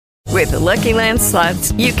With the Lucky Land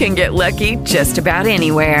Slots, you can get lucky just about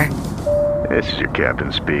anywhere. This is your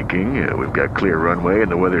captain speaking. We've got clear runway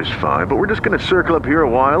and the weather's fine, but we're just going to circle up here a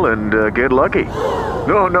while and get lucky.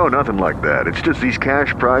 No, nothing like that. It's just these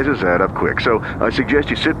cash prizes add up quick. So I suggest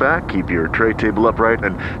you sit back, keep your tray table upright,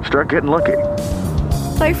 and start getting lucky.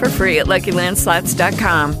 Play for free at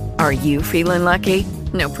LuckyLandSlots.com. Are you feeling lucky?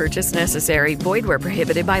 No purchase necessary. Void where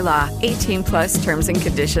prohibited by law. 18 plus terms and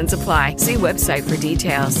conditions apply. See website for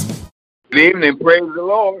details. Good evening. Praise the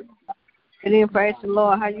Lord. Good evening. Praise the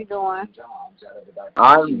Lord. How you doing?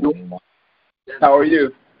 I'm doing. How are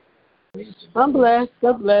you? I'm blessed.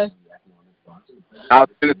 God bless. How's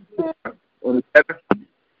it on the weather?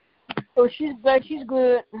 Oh, she's good. She's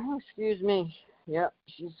good. Oh, excuse me. Yep,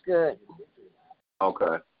 she's good.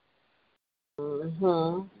 Okay.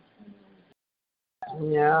 Mhm.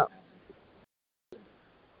 Yep.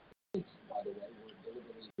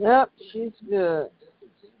 Yep, she's good.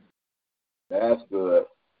 That's good.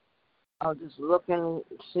 I was just looking to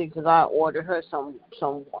see because I ordered her some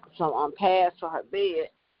pads for her bed.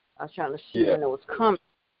 I was trying to see when it was coming.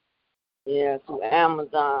 Yeah, through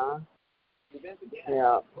Amazon.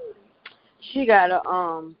 Yeah. She gotta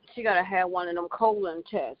have one of them colon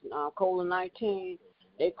tests. Colon 19.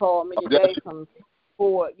 They called me today from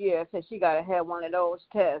Ford. Yeah, said she gotta have one of those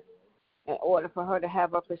tests in order for her to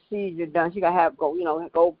have a procedure done. She gotta go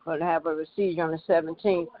for her to have a procedure on the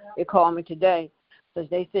 17th. They called me today. So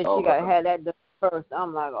they said she got to have that done first.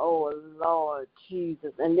 I'm like, oh, Lord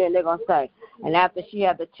Jesus. And then they're going to say, and after she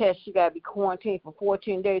had the test, she got to be quarantined for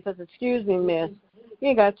 14 days. I said, excuse me, miss. You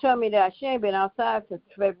ain't got to tell me that. She ain't been outside since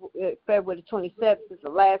February the 27th. Since the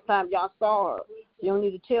last time y'all saw her. You don't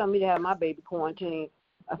need to tell me to have my baby quarantined.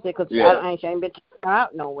 I said, because I ain't been taking her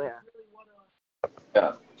out nowhere.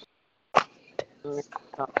 Yeah. So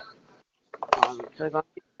they're going to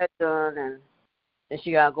get that done, and then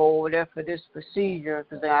she got to go over there for this procedure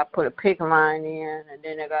because they got to put a PICC line in, and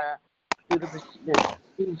then they got to do the procedure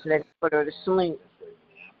so they can put her to sleep.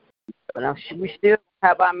 But we still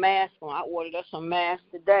have our masks on. I ordered us some masks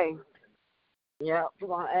today. Yeah,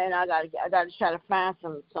 and I got to try to find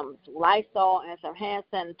some Lysol and some hand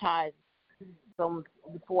sanitizer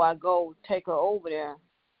before I go take her over there.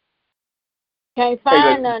 Can't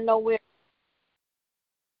find none nowhere.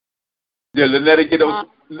 Did Lynetta get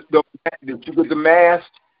did you get the mask?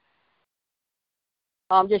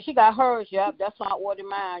 Yeah, she got hers. Yep, that's why I ordered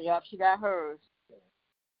mine. Yep, she got hers.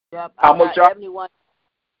 Yep. How much? Everyone.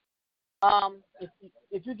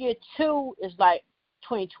 If you get two, it's like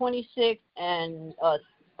between 26 and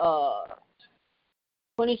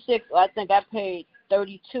 26. I think I paid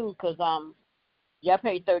 32 because I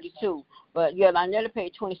paid 32. But yeah, I never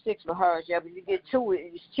paid 26 for hers. Yeah, but you get two.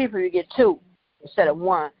 It's cheaper. You get two instead of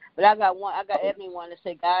one. But I got one. I got everyone to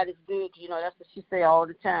say God is good. You know that's what she say all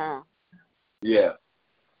the time. Yeah.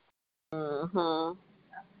 Mhm.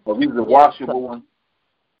 Well, these are washable ones.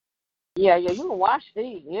 Yeah, you can wash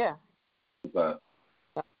these. Yeah. Okay.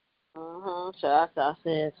 So that's what I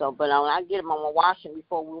said. So, but when I get them, I'm gonna wash them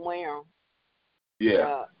before we wear them.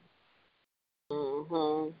 Yeah.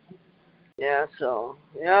 Yeah. So,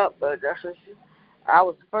 yeah. But that's what I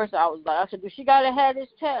was like, I said, do she gotta have this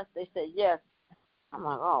test? They said yes. I'm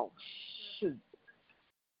like, oh shoot.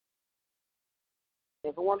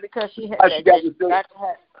 If it wasn't because she had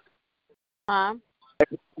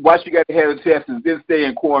why she got to have a test and then stay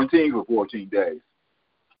in quarantine for 14 days?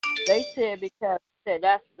 They said because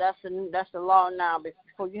that's the law now.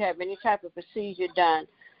 Before you have any type of procedure done,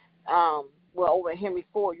 over at Henry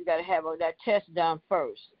Ford, you got to have that test done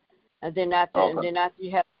first, and then after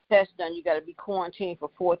you have the test done, you got to be quarantined for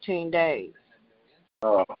 14 days.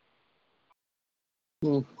 Oh.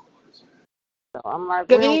 So I'm like,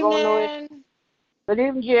 good evening. Good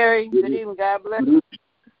evening, Jerry. Good evening. God bless.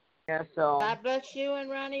 Yeah, so God bless you and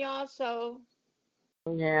Ronnie also.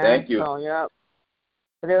 Yeah. Thank you. So yeah.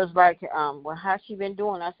 But it was like, how's she been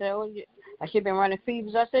doing? I said, has she been running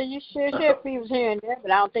fevers? I said, she had fevers here and there, but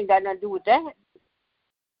I don't think that got nothing to do with that.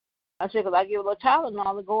 I said, because I give her a little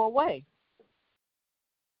Tylenol to go away.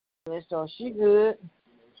 And so she good.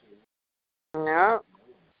 Yeah.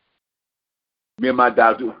 Me and my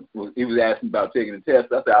doctor, he was asking about taking the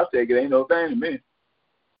test. I said, I'll take it. Ain't no thing to me.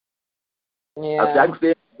 Yeah. I said, I can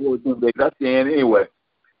stay for 14 days. I stay in anyway.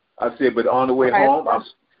 I said, but on the way home,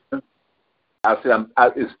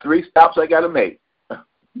 it's 3 stops I got to make. Yeah,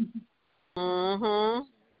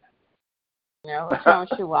 well,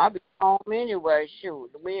 shoot, I'll be home anyway. Shoot,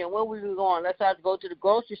 when we was going, let's have to go to the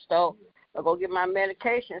grocery store or go get my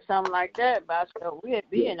medication, something like that. But I said, we'd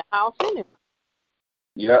be in the house anyway.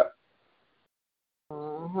 Yeah.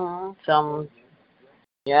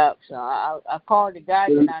 Yep. So I called the guy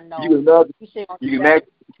You and I know. can imagine. He said, You can imagine.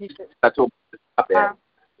 he said, I told him to stop at.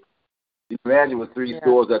 You can imagine with 3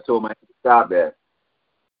 stores I told him to stop at.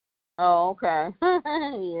 oh, okay.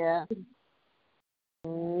 Yeah.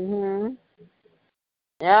 Mhm.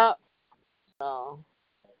 Yep. So.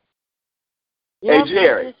 Hey, Yep,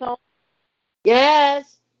 Jerry.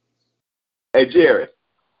 yes, Hey, Jerry.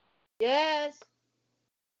 yes,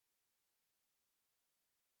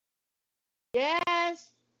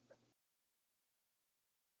 yes.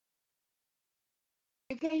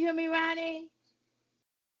 You can hear me, Ronnie?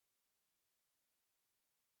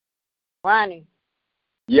 Ronnie.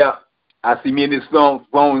 Yeah. I see me and this phone's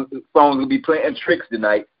gonna be playing tricks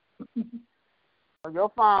tonight. On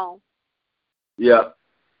your phone. Yeah.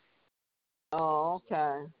 Oh,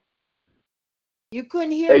 okay. You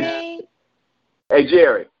couldn't hear me? Hey,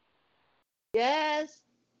 Jerry. Yes.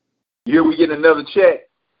 You hear we getting another check?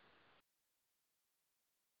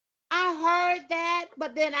 I heard that,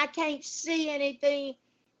 but then I can't see anything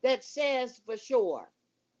that says for sure.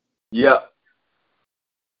 Yep.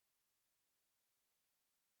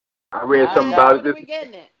 I read something about it. When are we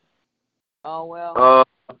getting it? Oh, well.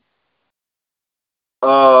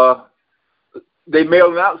 They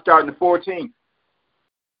mailed it out starting the 14th.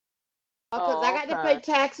 Because I got to pay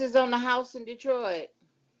taxes on the house in Detroit.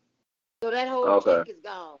 So that whole check is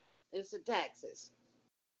gone. It's the taxes.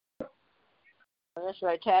 That's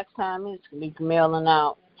right. Tax time is be mailing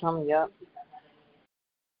out. Coming up.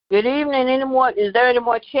 Good evening. Is there any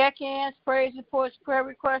more check-ins, praise reports, prayer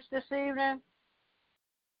requests this evening?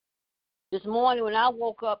 This morning when I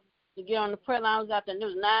woke up to get on the prayer line, I was out there, and it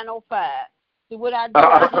was 9:05. See what I do?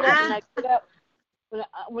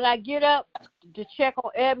 When I get up to check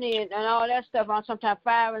on Ebony and all that stuff on sometimes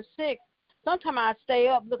 5 and 6. Sometimes I stay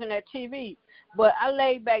up looking at TV, but I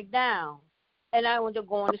laid back down and I went to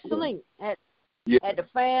going to sleep. Had the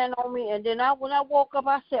fan on me, and then when I woke up,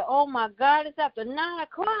 I said, "Oh my God, it's after 9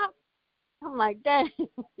 o'clock." I'm like, "Dang!"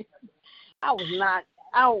 I was knocked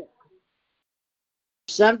out.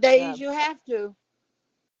 Some days you have to.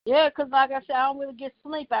 Yeah, because like I said, I don't really get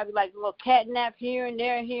sleep. I'd be like a little cat nap here and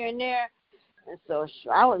there, and so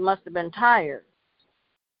I must have been tired.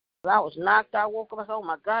 I was knocked out. Woke up. I said, "Oh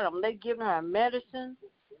my God, I'm late giving her medicine."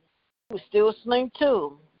 She was still asleep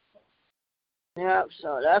too. Yeah,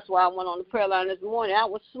 so that's why I went on the prayer line this morning. I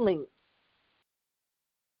was asleep.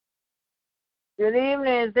 Good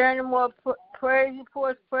evening. Is there any more praise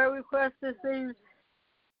reports, prayer requests this evening?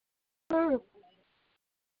 Oh,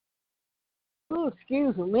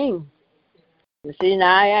 excuse me. You see,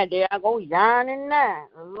 now there I go yawning now.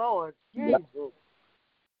 Lord Jesus.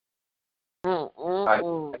 Maybe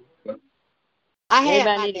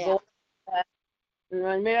I need to go outside.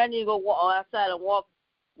 Maybe I need to go outside and walk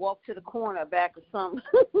to the corner back or something.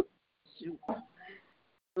 Shoot.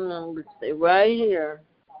 Let's stay right here.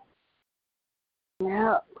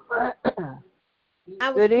 Yeah.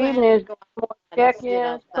 Good evening.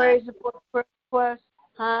 Check-ins, praise report, requests,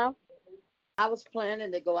 huh? I was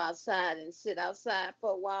planning to go outside and sit outside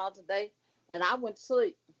for a while today, and I went to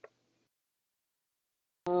sleep.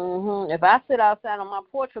 If I sit outside on my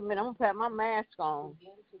porch for a minute, I'm going to have my mask on.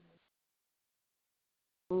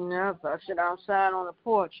 If I sit outside on the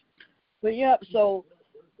porch. But, so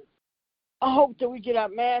I hope that we get our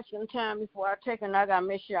masks in time before I take it. And I got to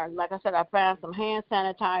make sure, like I said, I found some hand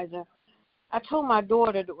sanitizer. I told my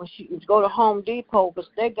daughter that when she go to Home Depot, because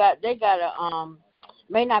they got a,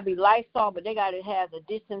 may not be Lysol, but they got it has a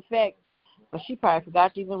disinfect. But she probably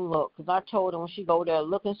forgot to even look, because I told her when she go there,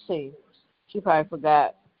 look and see. She probably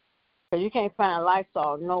forgot. Because you can't find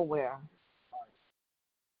Lysol nowhere.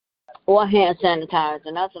 Or hand sanitizer.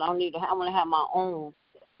 And that's what I need. I want to have my own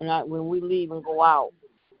when we leave and go out.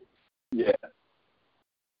 Yeah.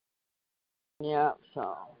 Yeah,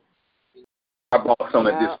 so. I bought some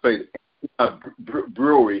at this place,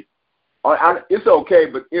 brewery. It's okay,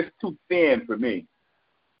 but it's too thin for me.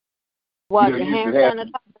 What, the hand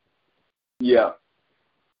sanitizer? Yeah.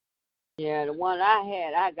 Yeah, the one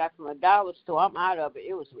I got from a dollar store. I'm out of it.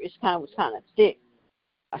 It was kind of thick.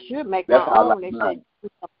 I should make my own. They said,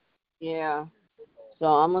 yeah. So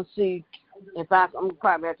I'm gonna see if I'm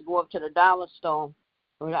probably have to go up to the dollar store.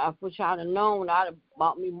 I wish I'd have known. I'd have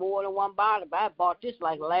bought me more than one bottle. But I bought this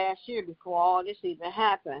like last year before all this even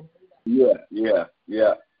happened. Yeah.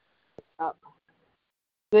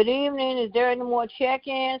 Good evening. Is there any more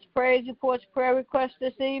check-ins, praise reports, prayer requests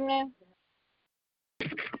this evening?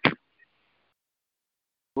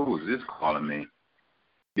 Who is this calling me?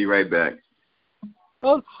 Be right back.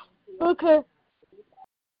 Oh, okay.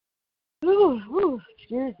 Ooh,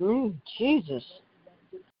 excuse me. Jesus.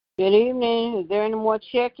 Good evening. Is there any more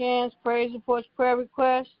check-ins, praise reports, prayer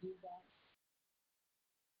requests?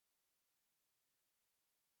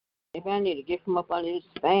 Maybe I need to get him up under this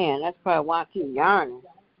fan. That's probably why I keep yarning.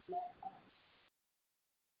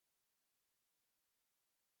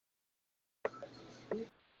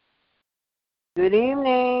 Good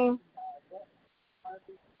evening.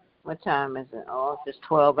 What time is it? Oh, it's just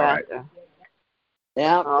 12 after.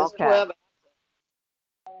 Yeah, it's 12.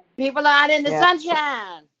 People out in the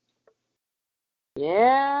sunshine.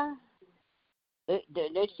 Yeah.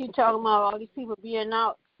 They keep talking about all these people being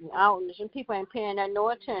out, and people ain't paying that no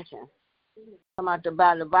attention. Talking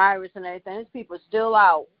about the virus and everything. These people are still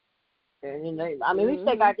out. And we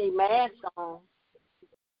still got their masks on.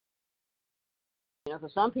 You know,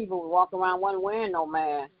 because some people walk around one wearing no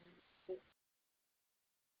mask.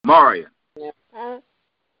 Maria. Yeah.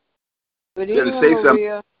 Good evening, Maria.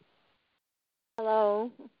 Something.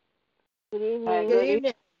 Hello. Good evening. Hey, good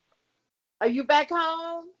evening. Are you back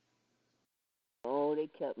home? Oh, they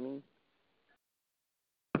kept me.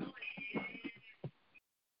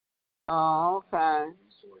 Oh, okay.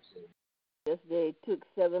 Yesterday they took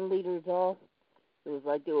 7 liters off. It was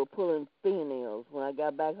like they were pulling fingernails. When I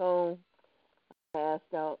got back home, I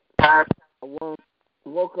passed out. I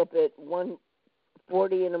woke up at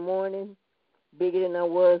 1:40 in the morning, bigger than I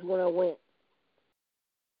was when I went.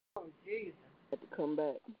 Oh, Jesus. I had to come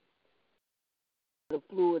back. The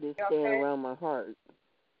fluid is staying around my heart.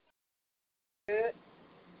 Good.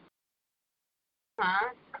 Huh?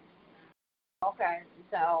 Okay.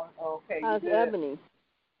 So, okay. How's Ebony?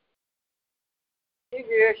 She's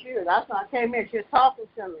good. That's when I came in. She was talking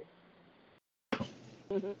to me.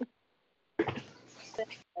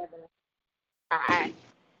 All right.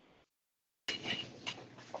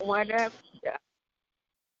 What up?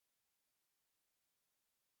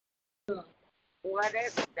 What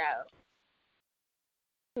up, though?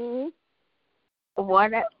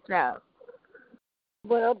 What up, though?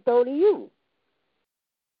 What up, though, to you?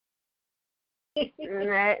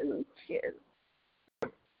 Nothing.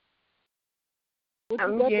 What you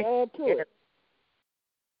got to add to it?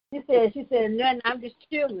 She said, nothing. I'm just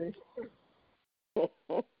chilling.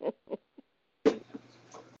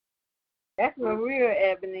 That's Maria,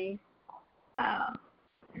 Ebony. Oh.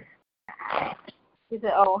 She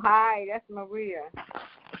said, oh, hi, that's Maria.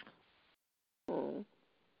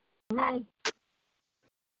 Mm-hmm.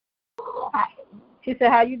 She said,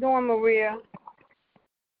 how you doing, Maria?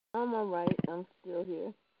 I'm all right. I'm still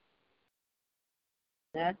here.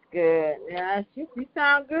 That's good. Yeah, you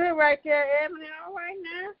sound good right there, Ebony. All right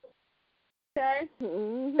now. Okay.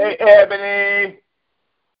 Mm-hmm. Hey, Ebony.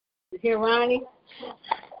 You hear Ronnie?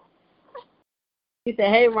 She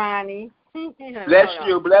said, hey, Ronnie. Bless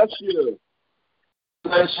you.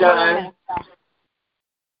 Sunshine.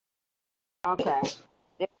 Okay.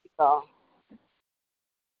 There we go.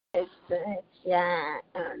 It's sunshine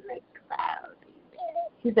on a cloudy day.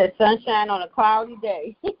 She said sunshine on a cloudy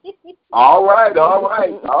day. All right.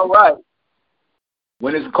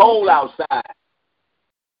 When it's cold outside,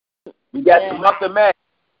 we got some Muffin Man.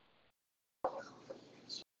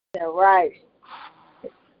 Yeah, right.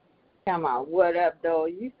 Come on, what up, though?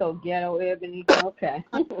 You so ghetto, Ebony. Okay.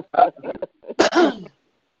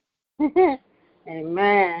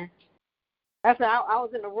 Amen. That's when I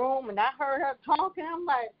was in the room and I heard her talking. I'm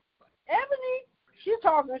like, Ebony, she's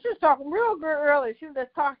talking real good early. She was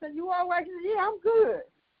just talking. You all right? She said, yeah, I'm good.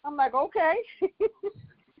 I'm like, okay.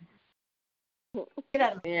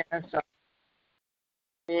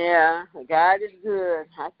 Yeah, God is good.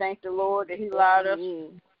 I thank the Lord that He allowed us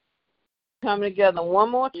to come together one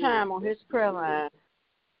more time on His prayer line.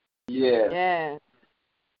 Yeah. Yeah.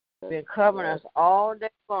 Been covering us all day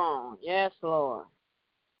long. Yes, Lord.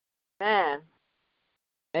 Man.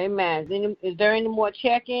 Amen. Is there any more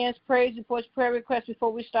check-ins, praise reports, prayer requests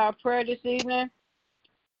before we start prayer this evening?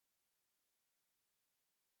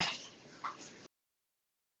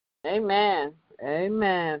 Amen.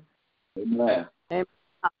 Amen. Amen.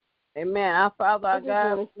 Amen. Our Father, our God. I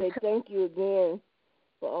just want to say thank you again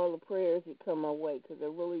for all the prayers that come my way, because I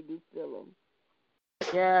really do feel them.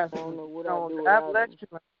 Yes. I don't know what I do God bless them. you.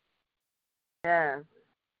 Yes.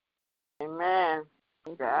 Amen.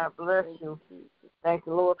 God bless you. Thank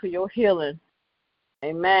the Lord for your healing.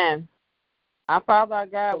 Amen. Our Father, our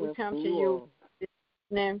God, we come to you this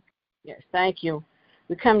evening. Yes, thank you.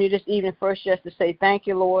 We come to you this evening first just to say thank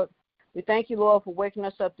you, Lord. We thank you, Lord, for waking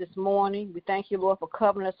us up this morning. We thank you, Lord, for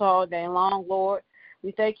covering us all day long, Lord.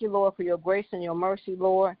 We thank you, Lord, for your grace and your mercy,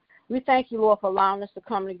 Lord. We thank you, Lord, for allowing us to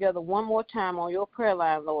come together one more time on your prayer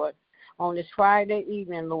line, Lord, on this Friday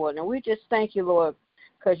evening, Lord. And we just thank you, Lord,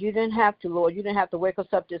 because you didn't have to, Lord. You didn't have to wake us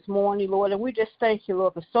up this morning, Lord. And we just thank you,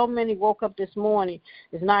 Lord, because so many woke up this morning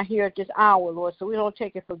is not here at this hour, Lord. So we don't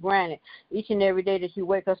take it for granted each and every day that you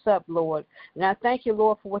wake us up, Lord. And I thank you,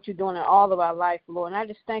 Lord, for what you're doing in all of our life, Lord. And I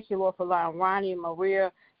just thank you, Lord, for allowing Ronnie and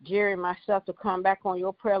Maria, Jerry, and myself to come back on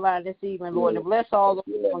your prayer line this evening, Lord. And bless all those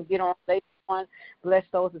who want to get on later on. Bless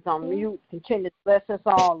those that's on mute. Continue to bless us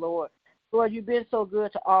all, Lord. Lord, you've been so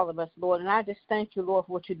good to all of us, Lord, and I just thank you, Lord,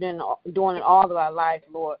 for what you're doing in all of our life,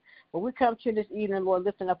 Lord. But we come to you this evening, Lord,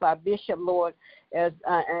 lifting up our bishop, Lord, as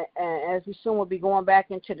we soon will be going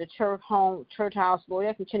back into the church house, Lord.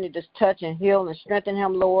 You continue to touch and heal and strengthen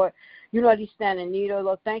him, Lord. You know what he's standing in need of,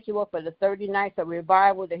 Lord. Thank you, Lord, for the 30 nights of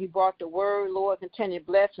revival that he brought the word, Lord. Continue to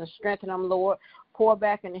bless and strengthen him, Lord. Pour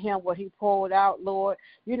back into him what he poured out, Lord.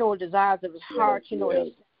 You know the desires of his heart. You know what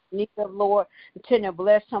he's need of, Lord. Continue to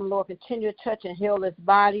bless him, Lord. Continue to touch and heal his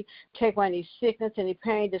body. Take away any sickness, any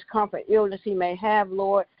pain, discomfort, illness he may have,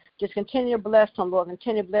 Lord. Just continue to bless him, Lord.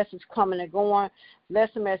 Continue to bless his coming and going.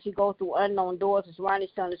 Bless him as he goes through unknown doors. As Ronnie's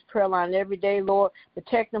on his prayer line every day, Lord.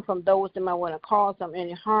 Protect him from those that might want to cause him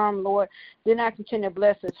any harm, Lord. Then I continue to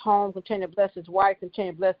bless his home. Continue to bless his wife.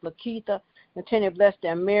 Continue to bless Lakeitha. Continue to bless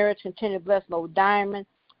their marriage. Continue to bless Lord Diamond,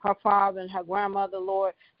 her father and her grandmother,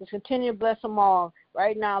 Lord. Just continue to bless them all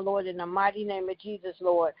right now, Lord, in the mighty name of Jesus,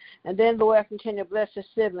 Lord. And then, Lord, I continue to bless his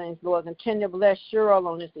siblings, Lord. Continue to bless Cheryl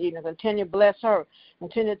on this evening. Continue to bless her.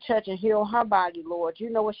 Continue to touch and heal her body, Lord. You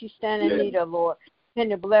know what she's standing in need of, Lord.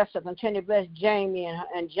 Continue to bless her. Continue to bless Jamie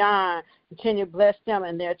and John. Continue to bless them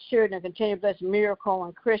and their children. Continue to bless Miracle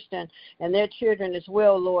and Christian and their children as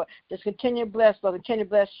well, Lord. Just continue to bless, Lord. Continue to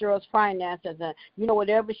bless Cheryl's finances. And, you know,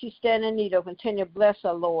 whatever she's standing in need of, continue to bless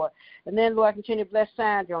her, Lord. And then, Lord, continue to bless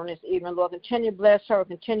Sandra on this evening, Lord. Continue to bless her.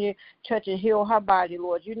 Continue to touch and heal her body,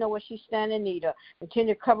 Lord. You know what she's standing in need of.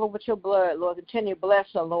 Continue to cover with your blood, Lord. Continue to bless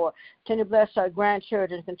her, Lord. Continue to bless her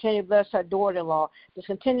grandchildren. Continue to bless her daughter-in-law. Just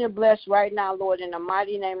continue to bless right now, Lord, in the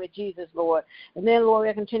mighty name of Jesus, Lord. And then, Lord,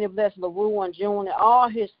 we continue to bless LaRue and June and all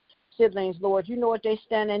his siblings, Lord. You know what they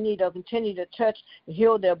stand in need of. Continue to touch and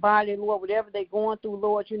heal their body, Lord. Whatever they're going through,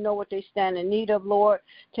 Lord, you know what they stand in need of, Lord.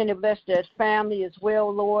 Continue to bless their family as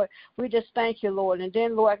well, Lord. We just thank you, Lord. And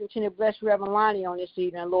then, Lord, I continue to bless Reverend Lonnie on this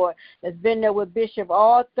evening, Lord, that's been there with Bishop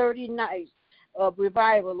all 30 nights of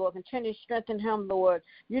revival, Lord. Continue to strengthen him, Lord.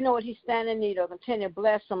 You know what he's standing in need of. Continue to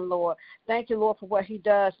bless him, Lord. Thank you, Lord, for what he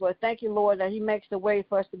does, Lord. Thank you, Lord, that he makes the way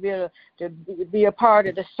for us to be able to be a part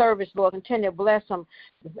of the service, Lord. Continue to bless him.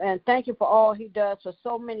 And thank you for all he does for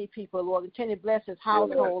so many people, Lord. Continue to bless his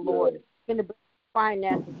household, Lord. Continue to bless his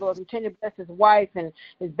finances, Lord. Continue to bless his wife and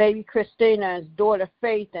his baby Christina and his daughter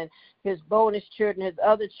Faith and his bonus children, his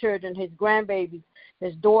other children, his grandbabies,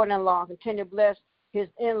 his daughter-in-law. Continue to bless his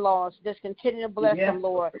in-laws. Just continue to bless them,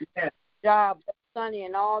 Lord. Job, Sonny,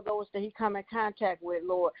 and all those that he come in contact with,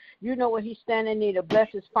 Lord. You know what he's standing in need of. Bless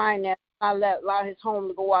his finances. Allow his home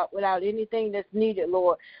to go out without anything that's needed,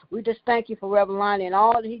 Lord. We just thank you for Reverend Lonnie and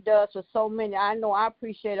all that he does for so many. I know I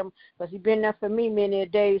appreciate him because he's been there for me many a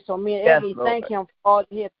day. So me and Eddie thank him for all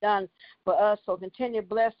that he has done for us. So continue to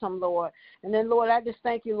bless him, Lord. And then, Lord, I just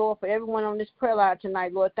thank you, Lord, for everyone on this prayer line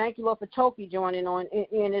tonight, Lord. Thank you, Lord, for Toki joining on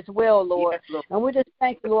in as well, Lord. Yes, Lord. And we just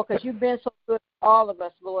thank you, Lord, because you've been so good to all of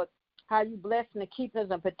us, Lord. How you blessing and keeping us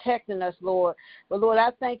and protecting us, Lord. But, Lord, I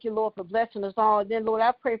thank you, Lord, for blessing us all. And then, Lord,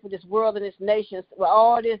 I pray for this world and this nation with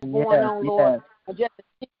all this going on, Lord. And just to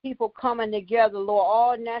see people coming together, Lord,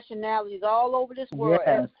 all nationalities all over this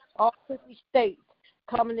world, all 50 states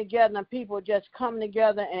coming together, and people just coming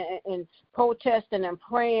together and protesting and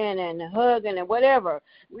praying and hugging and whatever.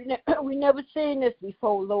 We never seen this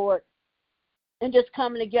before, Lord. And just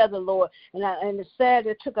coming together, Lord. And it's sad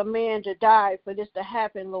it took a man to die for this to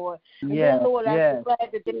happen, Lord. And then, Lord, I'm glad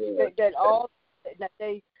that all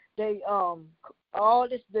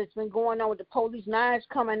this that's been going on with the police now is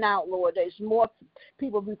coming out, Lord. There's more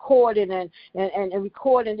people recording and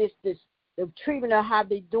recording this the treatment of how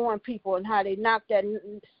they doing people and how they knocked that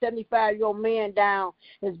 75-year-old man down,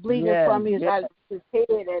 is bleeding from his head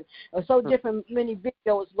and so different many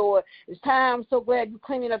videos, Lord. It's time. I'm so glad you're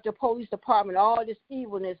cleaning up the police department, all this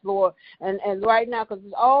evilness, Lord. And right now, because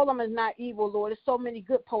all of them is not evil, Lord. There's so many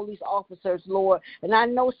good police officers, Lord. And I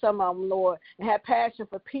know some of them, Lord, and have passion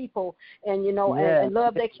for people and, you know, and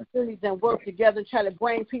love their communities and work together and try to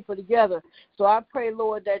bring people together. So I pray,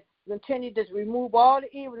 Lord, that continue to remove all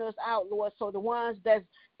the evilness out, Lord, so the ones that's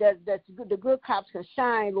good, the good cops can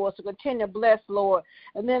shine, Lord. So continue to bless, Lord.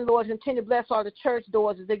 And then, Lord, continue to bless all the church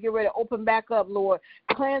doors as they get ready to open back up, Lord.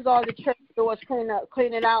 Cleanse all the church doors stores,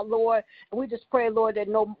 clean it out, Lord. And we just pray, Lord, that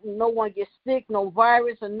no one gets sick, no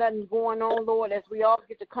virus or nothing going on, Lord, as we all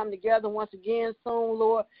get to come together once again soon,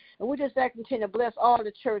 Lord. And we just ask continue to bless all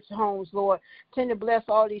the church homes, Lord. Continue to bless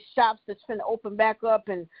all these shops that's going to open back up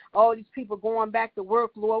and all these people going back to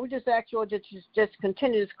work, Lord. We just ask you to just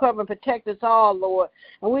continue to cover and protect us all, Lord.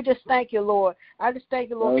 And we just thank you, Lord. I just thank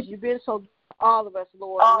you, Lord, because you've been so good to all of us,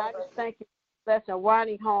 Lord. And I just thank you. Blessing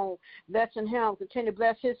Ronnie home, blessing him, continue to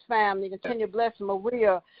bless his family, continue to bless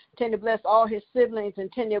Maria, continue to bless all his siblings,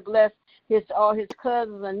 continue to bless all his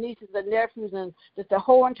cousins and nieces and nephews and just the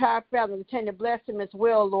whole entire family. Continue to bless him as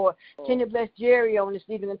well, Lord. Continue to bless Jerry on this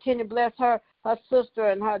evening. Continue to bless her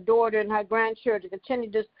sister and her daughter and her grandchildren.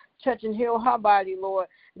 Continue to just touch and heal her body, Lord.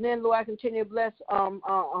 And then, Lord, I continue to bless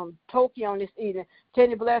Toki on this evening.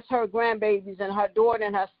 Continue to bless her grandbabies and her daughter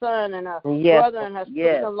and her son and her brother and her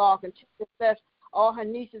sister-in-law. Continue to bless all her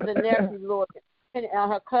nieces and nephews, Lord. And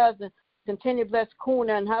her cousins. Continue to bless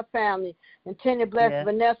Kuna and her family. Continue to bless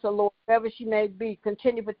Vanessa, Lord, wherever she may be.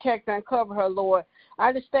 Continue to protect her and cover her, Lord.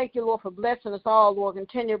 I just thank you, Lord, for blessing us all, Lord.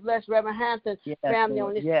 Continue to bless Reverend Hampton's family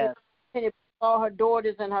on this evening. Continue to bless all her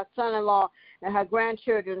daughters and her son-in-law and her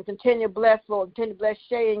grandchildren. Continue to bless, Lord. Continue to bless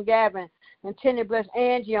Shay and Gavin. Continue to bless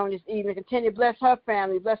Angie on this evening. Continue to bless her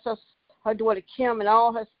family. Bless her daughter Kim and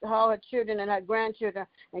all her children and her grandchildren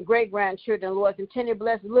and great-grandchildren, Lord. Continue to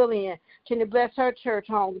bless Lillian. Continue to bless her church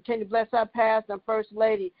home. Continue to bless our pastor and first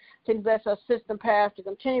lady. Continue to bless her assistant pastor.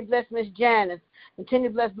 Continue to bless Miss Janice. Continue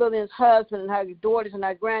to bless Lillian's husband and her daughters and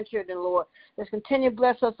her grandchildren, Lord. Let's continue to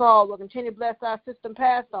bless us all, Lord. Continue to bless our assistant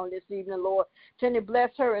pastor on this evening, Lord. Continue to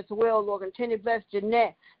bless her as well, Lord. Continue to bless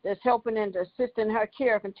Jeanette that's helping and assisting her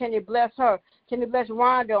care. Continue to bless her. Continue to bless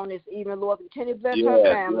Rhonda on this evening, Lord. Continue to bless her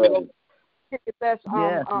family, Lord. Continue to bless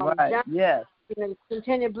John.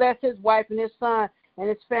 Continue to bless his wife and his son and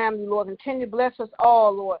his family, Lord. Continue to bless us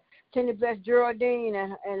all, Lord. Continue to bless Geraldine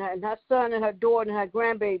and her son and her daughter and her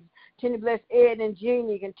grandbabies. Continue to bless Ed and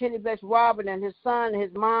Jeannie. Continue to bless Robert and his son and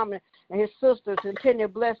his mom and his sisters. Continue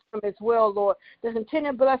to bless them as well, Lord. Just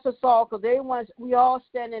continue to bless us all because we all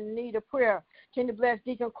stand in need of prayer. Continue to bless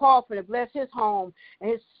Deacon Crawford and bless his home and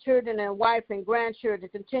his children and wife and grandchildren.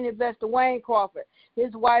 Continue to bless Dwayne Crawford,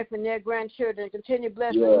 his wife and their grandchildren. Continue to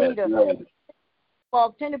bless Anita.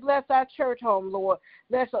 Continue to bless our church home, Lord.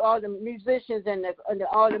 Bless all the musicians and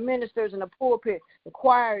all the ministers in the pulpit, the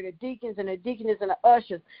choir, the deacons and the deaconess and the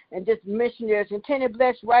ushers and just missionaries. Continue to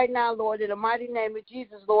bless right now, Lord, in the mighty name of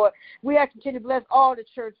Jesus, Lord. We have to continue to bless all the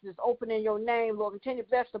churches open in your name, Lord. Continue to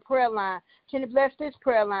bless the prayer line. Continue to bless this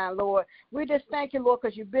prayer line, Lord. We just thank you, Lord,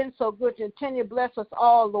 because you've been so good. Continue to bless us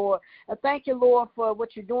all, Lord. And thank you, Lord, for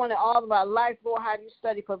what you're doing in all of our life, Lord, how you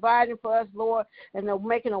study providing for us, Lord, and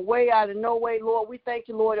making a way out of no way, Lord. We thank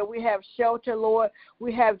you, Lord, that we have shelter, Lord.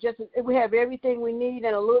 We have everything we need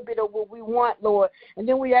and a little bit of what we want, Lord. And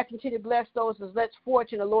then we continue to bless those that's less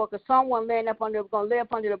fortunate, Lord, because someone going to lay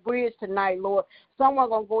up under the bridge tonight, Lord. Someone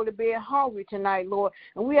going to go to bed hungry tonight, Lord.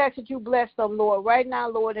 And we ask that you bless them, Lord, right now,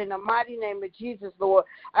 Lord, in the mighty name of Jesus, Lord.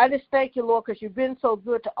 I just thank you, Lord, because you've been so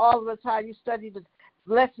good to all of us, how you studied the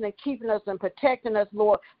blessing and keeping us and protecting us,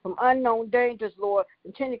 Lord, from unknown dangers, Lord.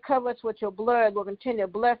 Continue to cover us with your blood, Lord. Continue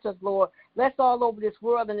to bless us, Lord. Bless all over this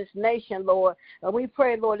world and this nation, Lord. And we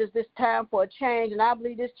pray, Lord, it's this time for a change, and I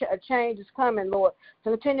believe a change is coming, Lord. So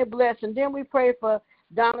continue to bless. And then we pray for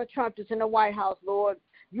Donald Trump that's in the White House, Lord.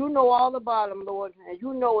 You know all about him, Lord, and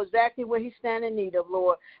you know exactly what he's standing in need of,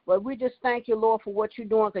 Lord. But we just thank you, Lord, for what you're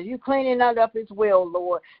doing because you're cleaning that up as well,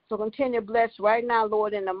 Lord. So continue to bless right now,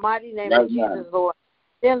 Lord, in the mighty name of Jesus, Lord.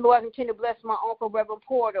 Then, Lord, continue to bless my Uncle Reverend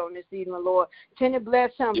Porter on this evening, Lord. Continue to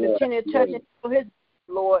bless him. Continue to touch his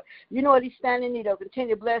Lord. You know what he's standing in need of.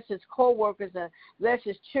 Continue to bless his co-workers and bless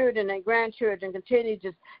his children and grandchildren. Continue to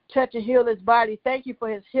just touch and heal his body. Thank you for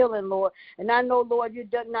his healing, Lord. And I know, Lord, you're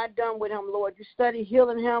not done with him, Lord. You study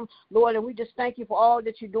healing him, Lord, and we just thank you for all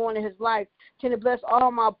that you're doing in his life. Continue to bless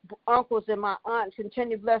all my uncles and my aunts.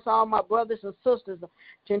 Continue to bless all my brothers and sisters.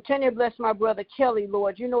 Continue to bless my brother Kelly,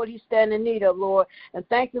 Lord. You know what he's standing in need of, Lord. And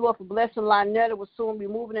thank you, Lord, for blessing Lynetta. Will soon be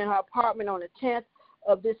moving in her apartment on the 10th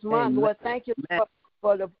of this month, Lord. Thank you, Lord,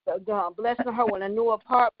 for the blessing her with a new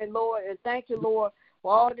apartment, Lord. And thank you, Lord,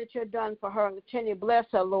 for all that you've done for her. And continue to bless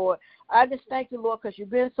her, Lord. I just thank you, Lord, because you've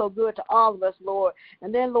been so good to all of us, Lord.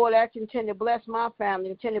 And then, Lord, I continue to bless my family.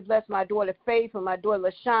 Continue to bless my daughter Faith and my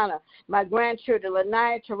daughter LaShawna, my grandchildren,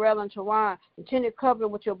 Lanaya, Terrell, and Teron. Continue to cover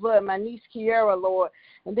them with your blood. My niece Kiara, Lord.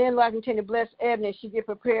 And then, Lord, I continue to bless Ebony as she get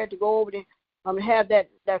prepared to go over to have that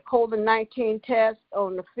COVID-19 test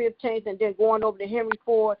on the 15th, and then going over to Henry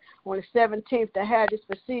Ford on the 17th to have this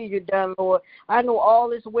procedure done, Lord. I know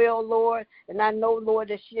all is well, Lord, and I know, Lord,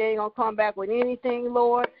 that she ain't going to come back with anything,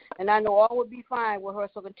 Lord, and I know all will be fine with her.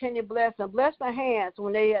 So continue to bless them. Bless their hands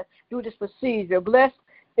when they do this procedure. Bless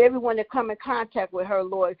everyone that come in contact with her,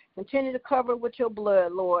 Lord. Continue to cover with your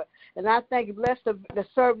blood, Lord. And I thank you. Bless the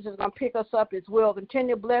service that's going to pick us up as well.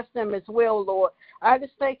 Continue to bless them as well, Lord. I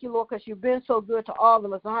just thank you, Lord, because you've been so good to all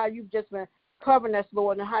of us and how you've just been covering us,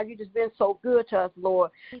 Lord, and how you've just been so good to us,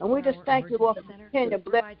 Lord. And we just thank you, Lord, for continue to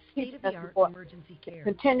bless us, Lord.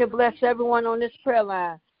 Continue to bless everyone on this prayer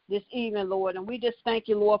line this evening, Lord. And we just thank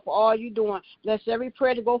you, Lord, for all you're doing. Bless every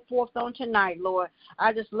prayer to go forth on tonight, Lord.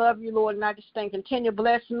 I just love you, Lord, and I just thank continue to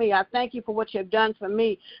bless me. I thank you for what you've done for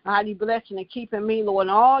me, and how you blessing and keeping me, Lord,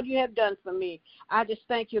 and all you have done for me. I just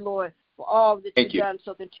thank you, Lord, for all that you've done.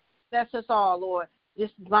 So continue to bless us all, Lord. This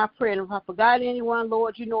is my prayer. And if I forgot anyone,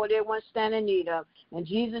 Lord, you know what everyone stand in need of. In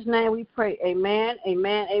Jesus' name we pray. Amen,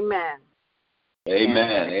 amen, amen.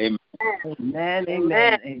 Amen, amen. Amen,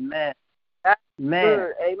 amen, amen.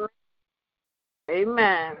 Amen. Amen.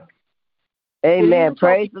 Amen. Amen.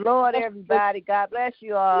 Praise the Lord, everybody. God bless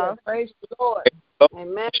you all. Yeah, praise the Lord.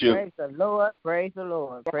 Amen. Praise the Lord. Praise the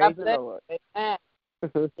Lord. Praise the Lord. Amen.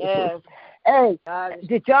 Yes. Hey,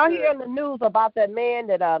 did y'all hear in the news about that man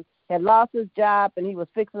that had lost his job and he was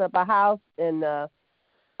fixing up a house in yeah,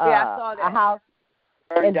 I saw that. A house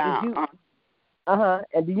burned down.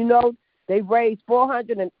 And do you know they raised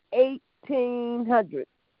 $418,000.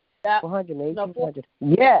 That, 418,000.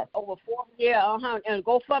 Yes. Over 4. Yeah. And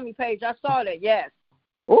GoFundMe page. I saw that. Yes.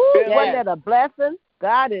 Ooh, wasn't that a blessing?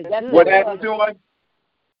 God is good. What happened to him?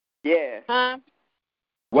 Yeah. Huh?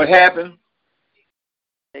 What happened?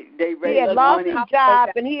 They he had lost his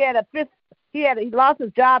job and he lost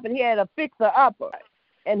his job and he had a fixer upper,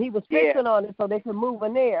 and he was fixing on it so they could move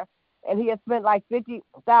in there, and he had spent like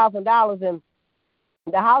 $50,000 and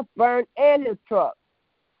the house burned and his truck.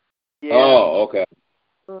 Yeah. Oh, okay.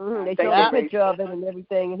 Mm-hmm. They showed a picture of it and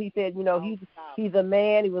everything, and he said, he's a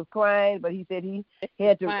man. He was crying, but he said he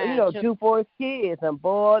had to, do for his kids. And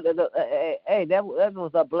boy, hey, that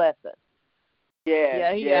was a blessing.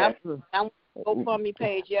 Yeah. Yeah. GoFundMe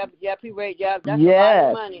page. Yep. He raised. Yep. That's a lot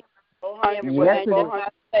of money. 400.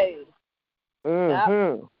 Yes.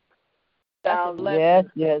 Mm-hmm. That's a blessing.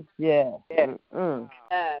 Yes. Mm-hmm.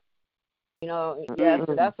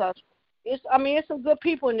 That's us. It's some good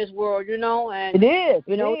people in this world, and it is,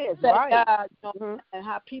 right. God, and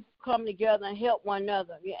how people come together and help one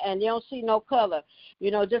another, and they don't see no color,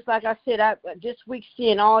 just like I said, this week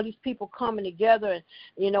seeing all these people coming together,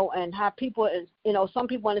 and how people, some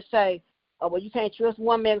people want to say, oh, well, you can't trust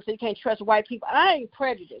one man, so you can't trust white people. I ain't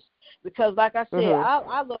prejudiced because, like I said,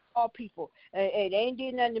 I love all people. They ain't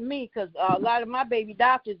did nothing to me because a lot of my baby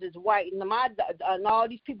doctors is white, and all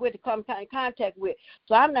these people had to come in contact with.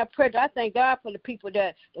 So I'm not prejudiced. I thank God for the people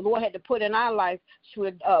that the Lord had to put in our life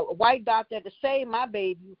with a white doctor to save my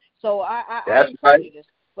baby. So I ain't prejudiced.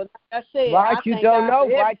 But like I said, right, you don't know,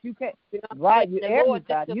 right? You can't, right? You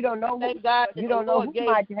everybody, you don't know. You don't know who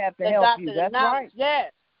might have to help you. That's right.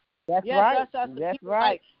 Yes. That's right. That's right.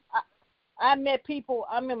 Like, I met people.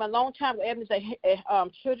 I remember a long time ago, Evans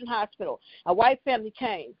Children's Hospital. A white family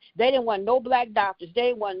came. They didn't want no black doctors. They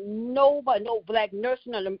didn't want nobody, no black nurse,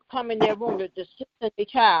 none of them come in their room to assist their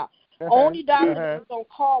child. Only doctor that was on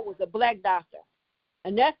call was a black doctor.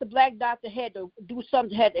 And that's the black doctor had to do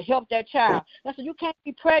something, had to help that child. I said, you can't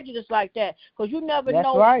be prejudiced like that because you never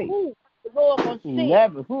know who the Lord going to send.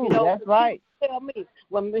 Never who, that's right. Tell me,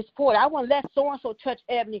 when Miss Porter, I want to let so-and-so touch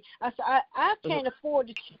Ebony. I said, I can't afford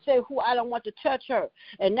to say who I don't want to touch her.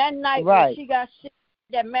 And that night when she got sick,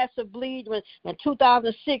 that massive bleed in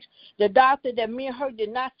 2006, the doctor that me and her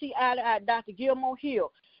did not see eye to eye, Dr. Gilmore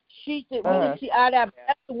Hill, she said, we didn't see eye to eye.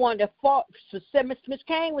 That's the one that fought for Miss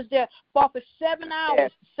Kane was there, fought for 7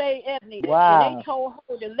 hours to save Ebony. Wow. And they told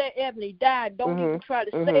her to let Ebony die. Don't even try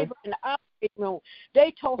to save her in the operating room.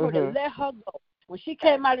 They told her to let her go. When she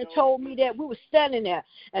came out and told me that, we were standing there,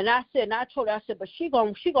 and I told her, but she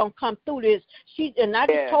gonna come through this. And I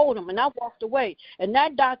just told him, and I walked away. And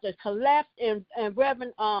that doctor collapsed in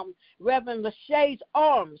Reverend Lachey's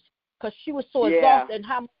arms because she was so exhausted and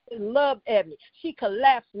how much they loved Ebony. She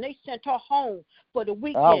collapsed, and they sent her home for the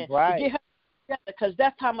weekend to get her together because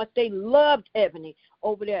that's how much they loved Ebony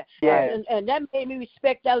over there. And that made me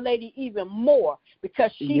respect that lady even more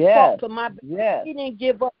because she fought for my baby. She didn't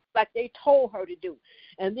give up like they told her to do.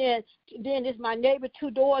 And then this my neighbor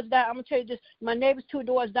 2 doors down. I'm gonna tell you this. My neighbor's 2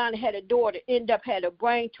 doors down had a daughter, had a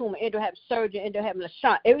brain tumor, ended up having surgery, ended up having a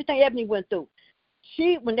shunt. Everything Ebony went through.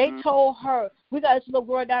 When they told her, we got this little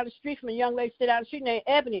girl down the street from a young lady sit down the street named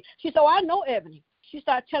Ebony. She said, I know Ebony. She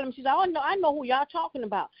started telling me, she said, I know who y'all talking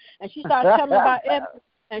about. And she started telling me about Ebony.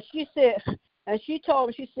 And she said, she told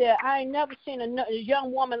me, she said, I ain't never seen a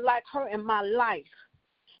young woman like her in my life.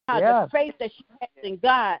 The faith that she has in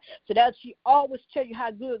God, so that she always tell you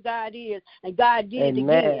how good God is, and God did it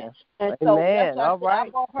again. And so that's why I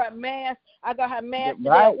got her mask. I got her mask today.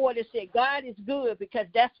 That order said God is good, because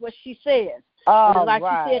that's what she says. And like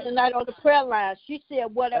she said tonight on the prayer line, she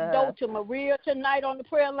said, "What up, though?" to Maria tonight on the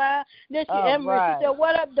prayer line. Then she she said,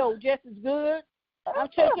 "What up, though? Just as good." I'm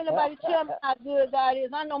telling nobody tell me how good God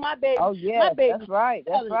is. I know my baby. Oh yeah, my baby.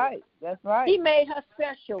 That's right. That's right. He made her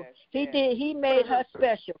special. He did. He made her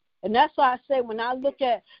special. And that's why I say, when I look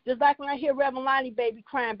at, just like when I hear Reverend Lonnie baby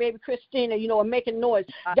crying, baby Christina, and making noise,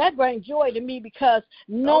 that brings joy to me, because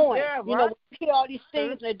knowing, we hear all these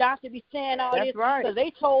things, and the doctor be saying all this, because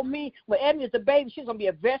they told me when Ebony was a baby, she's going to be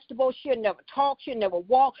a vegetable. She'll never talk. She'll never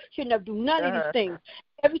walk. She'll never do none of these things.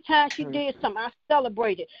 Every time she did something, I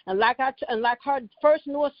celebrated. And like her first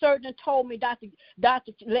neurosurgeon told me, Dr.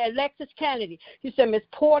 Alexis Kennedy, he said, Miss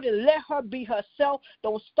Porter, let her be herself.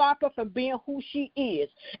 Don't stop her from being who she is.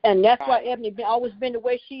 And that's why Ebony always been the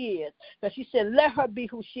way she is. Because she said, let her be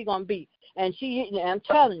who she going to be. And I'm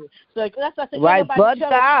telling you. So that's why I said, nobody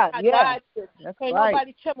tell me how God is. Can't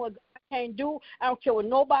nobody tell me what God can't do. I don't care what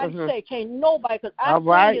nobody say. Can't nobody, because I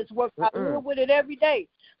see his work. I live with it every day.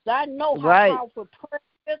 So I know how powerful prayer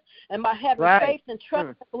is, and by having faith and trust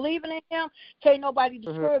and believing in him, can't nobody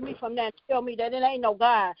disturb me from that and tell me that it ain't no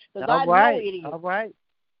God, because I know it is. All right.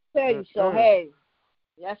 Tell you, so hey,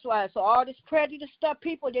 that's why. So all this prejudice stuff,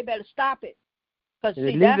 people, they better stop it. Because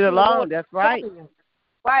leave it alone. That's right.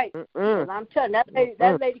 Right. I'm telling you,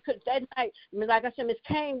 that lady could, that night, like I said, Miss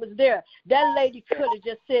Kane was there. That lady could have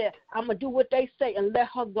just said, I'm going to do what they say and let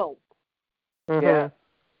her go. Yeah.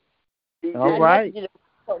 All right.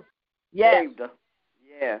 Yeah.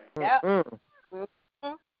 Yeah.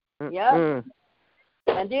 Yeah.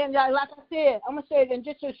 And then, like I said, I'm going to say it, and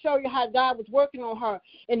just to show you how God was working on her.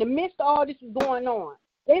 In the midst of all this was going on,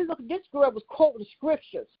 this girl was quoting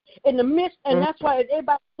scriptures. In the midst, and that's why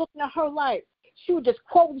everybody looking at her like, she was just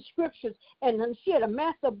quoting scriptures, and then she had a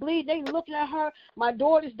massive bleed. They looking at her. My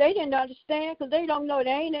daughters, they didn't understand, because they don't know. They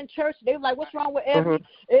ain't in church. They were like, what's wrong with Ebony?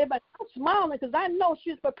 Everybody, I'm smiling, because I know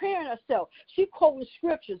she was preparing herself. She quoting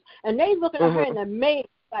scriptures, and they looking at her in amazement,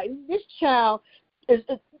 like, this child is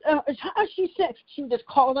how she said, she was just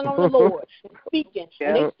calling on the Lord and speaking.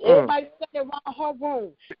 And everybody sitting around her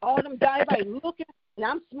room. All them guys, everybody looking. And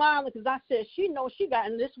I'm smiling, because I said, she knows she got,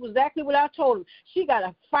 and this was exactly what I told him, she got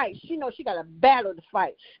to fight. She knows she got a battle to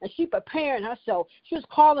fight. And she preparing herself. She was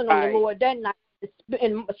calling on the Lord that night,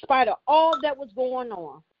 in spite of all that was going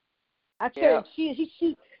on. I tell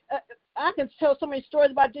you, I can tell so many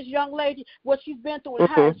stories about this young lady, what she's been through, and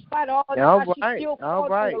how, in spite of all that, how she still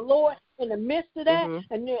called on the Lord in the midst of that.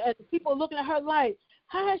 And people looking at her like,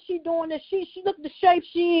 how is she doing this? She looked at the shape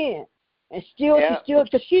she in. And still,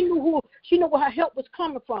 because she knew where her help was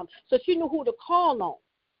coming from. So she knew who to call on.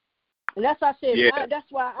 And that's why I said, that's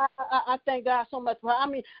why I thank God so much for her. I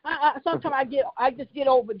mean, sometimes I just get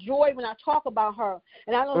overjoyed when I talk about her.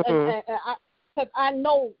 And I don't, because I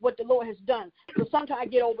know what the Lord has done. So sometimes I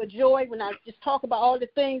get overjoyed when I just talk about all the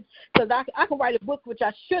things, because I can write a book, which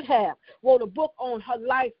I should have, wrote a book on her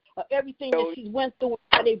life, everything that she went through,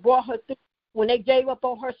 how they brought her through. When they gave up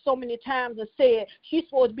on her so many times and said she's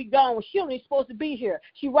supposed to be gone, she only supposed to be here.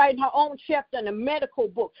 She writing her own chapter in a medical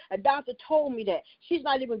book. A doctor told me that she's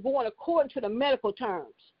not even going according to the medical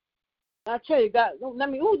terms. I tell you, God, let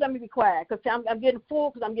me be quiet, because I'm getting full,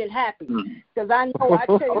 because I'm getting happy, because I know, I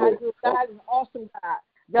tell you, God is an awesome God.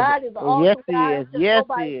 God is an awesome God. Yes,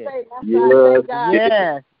 he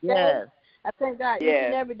is. Yes. I thank God each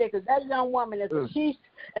and every day, because that young woman is and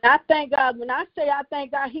I thank God, when I say I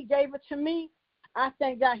thank God he gave it to me, I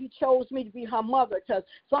thank God he chose me to be her mother, because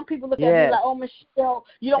some people look at me like, oh, Michelle,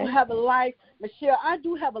 you don't have a life. Michelle, I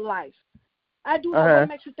do have a life. I do have what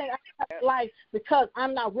makes you think I have a life, because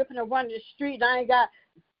I'm not ripping and running the street. I ain't got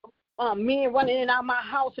men running in and out of my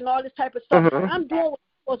house and all this type of stuff. I'm doing what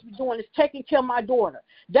I'm supposed to be doing, is taking care of my daughter.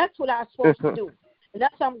 That's what I'm supposed to do. And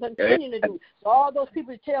that's what I'm continuing to do. So all those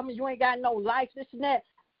people that tell me you ain't got no life, this and that,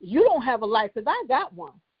 you don't have a life, because I got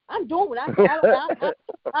one. I'm doing what I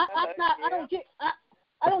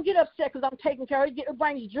don't get upset because I'm taking care of her. It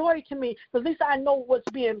brings joy to me, because at least I know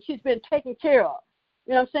she's been taken care of.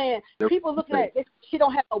 You know what I'm saying? People looking at it, she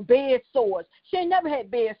don't have no bed sores. She ain't never had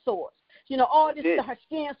bed sores. All this, her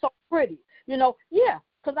skin so pretty.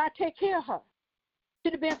 Because I take care of her.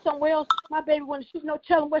 should have been somewhere else. My baby wasn't, she's no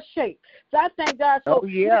telling what shape. So I thank God. So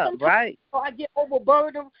right. I get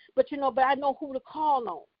overburdened, but but I know who to call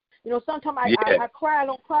on. Sometimes I cry. I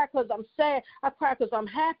don't cry because I'm sad. I cry because I'm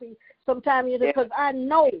happy. Sometimes because I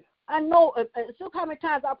know. So how many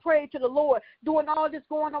times I prayed to the Lord doing all this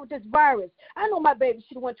going on with this virus. I know my baby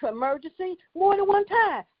should have went to emergency more than one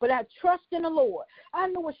time, but I trust in the Lord. I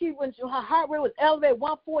know when her heart rate was elevated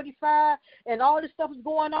 145 and all this stuff was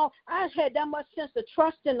going on, I had that much sense to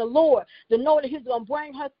trust in the Lord to know that He's going to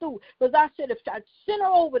bring her through. Because I said, if I send her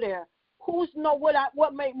over there, who's know what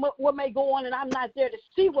may go on, and I'm not there to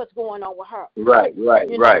see what's going on with her. Right.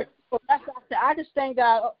 So that's what I said. I just thank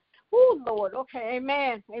God. Oh, Lord. Okay,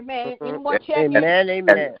 amen. Amen.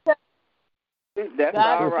 Amen. That's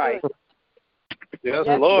all right. Yes,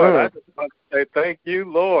 Lord. I just want to say thank you,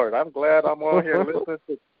 Lord. I'm glad I'm on here listening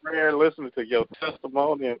to prayer, listening to your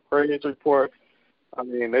testimony and praise report. I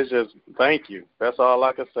mean, it's just thank you. That's all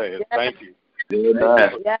I can say is thank you. Thank you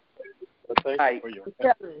for your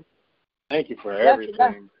thank you for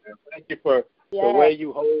everything. Thank you for the way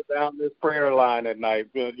you hold down this prayer line at night.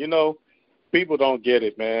 People don't get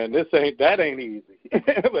it, man. That ain't easy.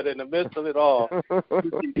 But in the midst of it all,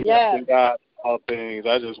 God all things.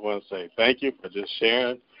 I just want to say thank you for just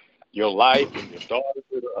sharing your life and your daughter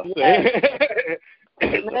with us.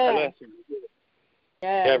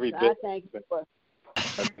 Every day. I thank you for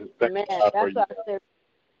man, that's what I said.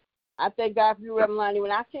 I thank God for you, Reverend Lonnie.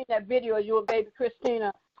 When I seen that video of you and baby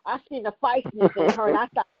Christina, I seen the feistiness in her, and I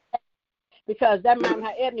thought, because that reminded me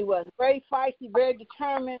how Ebony was. Very feisty, very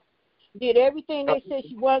determined. Did everything they said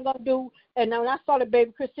she wasn't going to do. And then when I saw the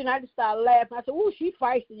baby Christina, I just started laughing. I said, ooh, she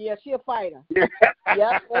feisty. Yeah, she a fighter.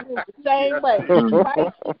 Yeah, Ebony was the same way.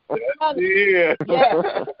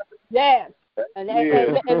 Yes. And I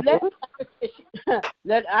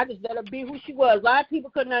just let her be who she was. A lot of people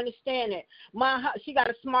couldn't understand it. She got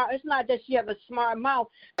a smart, it's not that she have a smart mouth.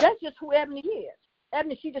 That's just who Ebony is.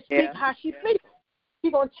 Ebony, she just speaks how she feels.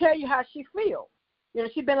 She going to tell you how she feels.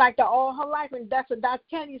 She's been like that all her life, and that's what Dr.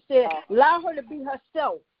 Kennedy said. Allow her to be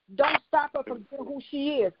herself. Don't stop her from being who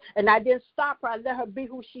she is. And I didn't stop her. I let her be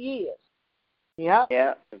who she is. Yeah.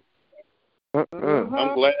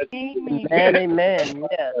 I'm glad. Amen.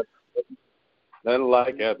 Yes. Nothing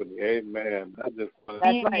like Ebony. Amen. I just want to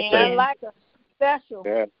say, nothing like her. Special.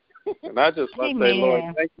 Yeah. And I just want to say,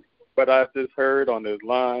 Lord, thank you for what I just heard on this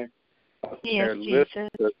line. Listening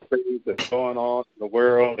to things that's going on in the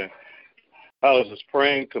world, and I was just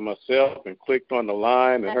praying to myself and clicked on the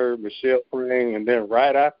line and heard Michelle praying, and then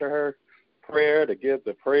right after her prayer to give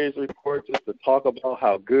the praise report, just to talk about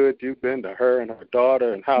how good you've been to her and her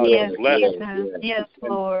daughter and how it blessed her. Yes,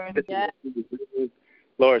 Lord.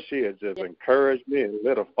 Lord, she has just encouraged me and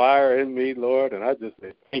lit a fire in me, Lord, and I just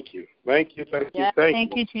say thank you. Thank you,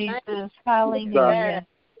 Thank you, Jesus. Hallelujah.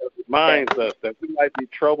 It reminds us that we might be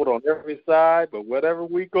troubled on every side, but whatever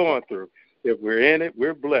we're going through, if we're in it,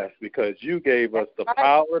 we're blessed because you gave us the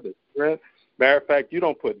power, the strength. Matter of fact, you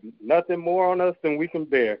don't put nothing more on us than we can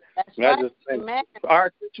bear. And I just think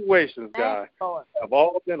our situations, God, have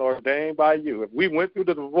all been ordained by you. If we went through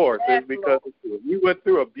the divorce, it's because of you. If we went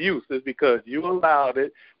through abuse, it's because you allowed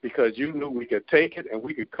it, because you knew we could take it and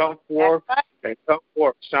we could come forth and come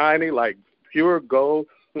forth shiny like pure gold.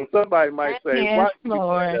 And somebody might say, why do you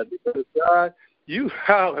say that? Because God, you,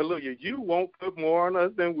 hallelujah, you won't put more on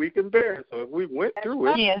us than we can bear. So if we went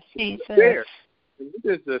through it, bear. We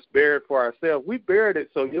didn't just bear it for ourselves. We bared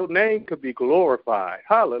it so your name could be glorified.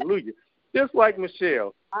 Hallelujah. Just like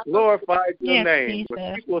Michelle glorified your name.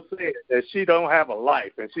 When people said that she don't have a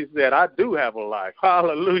life, and she said, I do have a life.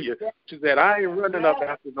 Hallelujah. She said, I ain't running up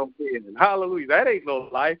after no man. Hallelujah. That ain't no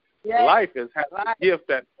life. Life is having a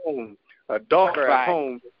gift at home, a daughter at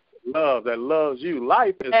home that loves you.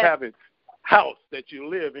 Life is having house that you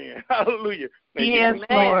live in. Hallelujah. And yes,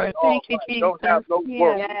 Lord. Thank you, Jesus. Don't have no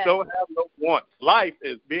work. Don't have no wants. Life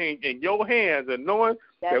is being in your hands and knowing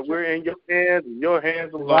that we're in your hands and your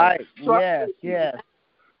hands alone. Right. Yes.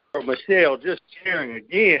 For Michelle, just sharing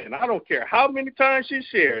again. I don't care how many times she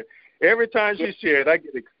shared. Every time she shared, I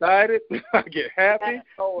get excited. I get happy.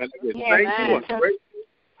 And I get thankful and grateful.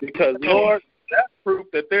 Because, Lord, that's proof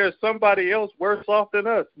that there's somebody else worse off than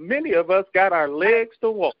us. Many of us got our legs to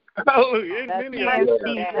walk. Hallelujah. Many of us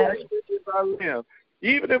got our limbs.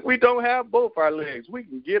 Even if we don't have both our legs, we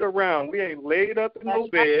can get around. We ain't laid up in no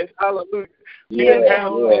bed. Hallelujah. We didn't have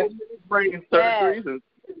so many brain surgeries and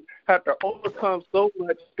have to overcome so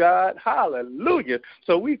much, God. Hallelujah.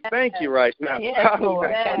 So we thank you right now.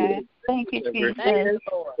 Hallelujah. Thank you, Jesus.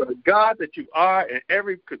 For the God that you are in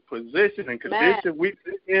every position and condition we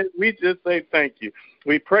sit in, we just say thank you.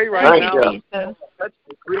 We pray right now. Let's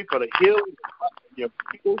agree for the healing your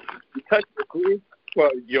people. We touch and agree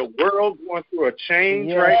for your world going through a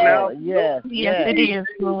change right now. Yes, it is,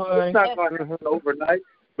 Lord. It's not going to happen overnight.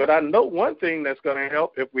 But I know one thing that's going to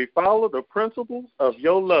help if we follow the principles of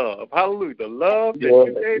your love. Hallelujah. The love that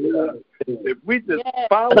you gave us. If we just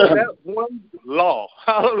follow that one law,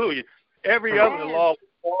 hallelujah, every other law will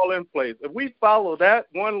fall in place. If we follow that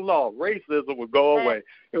one law, racism will go away.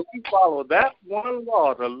 If we follow that one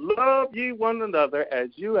law, to love ye one another as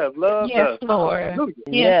you have loved us. Lord.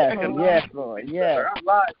 Yes, Lord. Yes. Our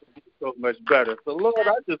lives will be so much better. So, Lord,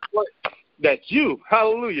 I just pray that you,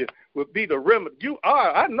 hallelujah, would be the remedy. You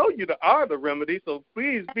are. I know you are the remedy, so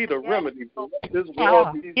please be the remedy for what this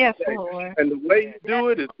world needs today. Lord. And the way you do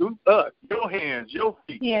it is through us, your hands, your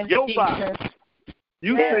feet, your body.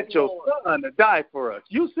 You sent your son to die for us.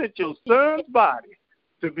 You sent your son's body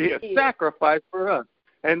to be a sacrifice for us.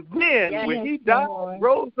 And then when he died,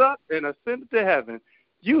 rose up, and ascended to heaven,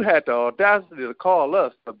 you had the audacity to call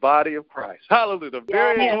us the body of Christ. Hallelujah. The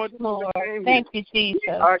very anointed name. Thank you, Jesus.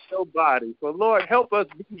 We are your body. So, Lord, help us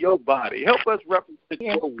be your body. Help us represent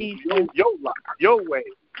your life, your way,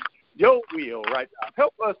 your will right now.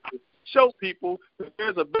 Help us to show people that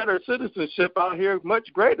there's a better citizenship out here,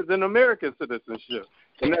 much greater than American citizenship.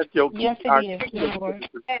 And that's your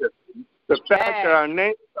citizenship. The fact that our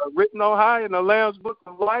names are written on high in the Lamb's Book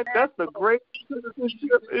of Life, that's the great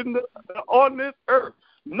citizenship on this earth.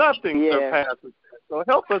 Nothing surpasses that. So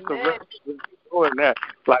help us to represent doing that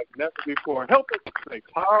like never before. Help us to stay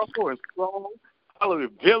powerful and strong. Hallelujah.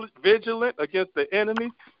 Vigilant against the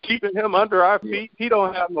enemy, keeping him under our feet. He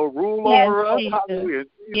don't have no rule over us. Hallelujah.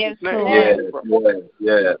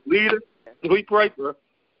 Leaders, we pray for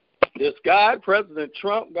this guy, President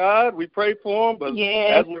Trump, God, we pray for him, but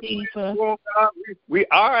as we pray for him, God, we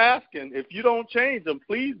are asking, if you don't change him,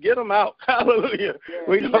 please get him out. Hallelujah.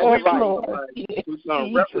 We're going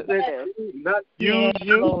to represent you, not use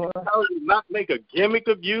you, not make a gimmick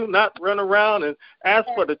of you, not run around and ask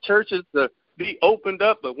for the churches to be opened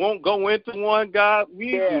up but won't go into one, God.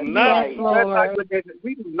 We do not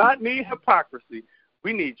need hypocrisy.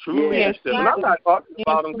 We need true leadership. And I'm not talking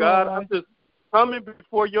about them, God. I'm just coming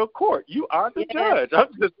before your court. You are the judge. I'm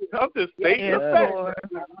just stating the facts.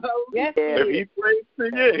 If he prays to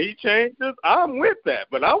you, he changes, I'm with that.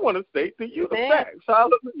 But I want to state to you the facts.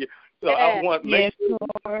 Hallelujah. So I want to make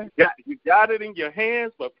sure you got it in your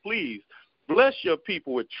hands, but please bless your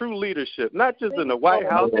people with true leadership, not just in the White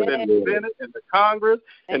House, but in the Senate, in the Congress,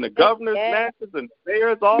 in the governor's mansions, in the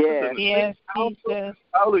mayor's office, in the council,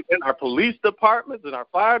 in our police departments, in our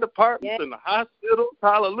fire departments, in the hospitals.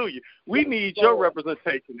 Hallelujah. We need your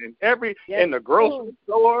representation in the grocery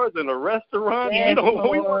stores, in the restaurants.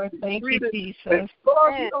 We want to be treated.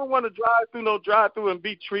 Lord, we don't want to drive through no drive-through and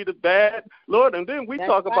be treated bad, Lord. And then we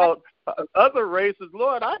talk about other races.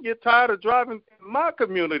 Lord, I get tired of driving in my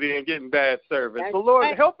community and getting bad service. So,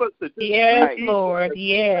 Lord, help us to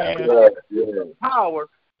power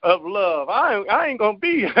of love. I ain't gonna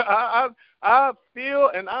be. I feel,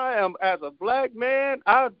 and I am, as a black man,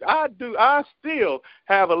 I still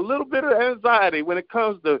have a little bit of anxiety when it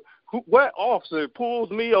comes to what officer pulls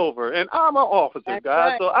me over, and I'm an officer,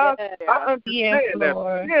 God. So I understand that.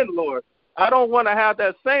 Again, Lord, I don't want to have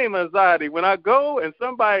that same anxiety when I go and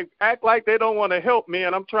somebody act like they don't want to help me,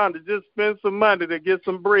 and I'm trying to just spend some money to get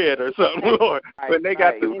some bread or something, Lord, when they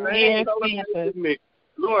got the same color as me.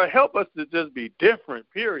 Lord, help us to just be different,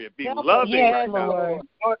 period. Be loving right now.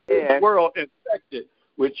 Want this world infected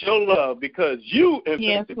with your love because you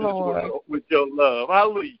infected this world with your love.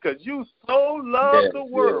 Hallelujah. Because you so love the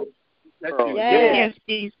world that you gave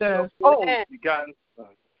your begotten Son.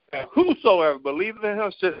 And whosoever believeth in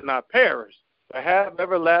him should not perish, but have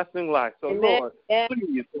everlasting life. So, Lord,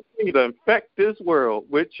 please continue to infect this world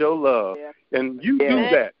with your love. And you do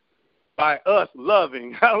that by us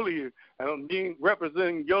loving, hallelujah, and being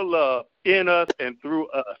representing your love in us and through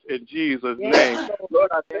us, in Jesus' name.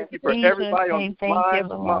 Lord, I thank you for everybody on the line,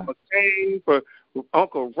 for Mama Kane, for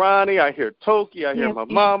Uncle Ronnie. I hear Toki. I hear my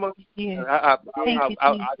mama. I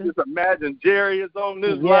just imagine Jerry is on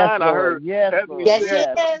this line. I heard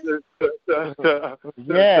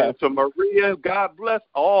to Maria. God bless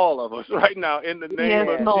all of us right now in the name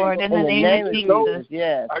of Lord, Jesus. in the name of Jesus.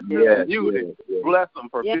 I give you bless them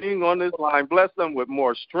for being on this line. Bless them with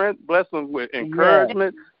more strength. Bless them with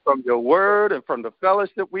encouragement from your word and from the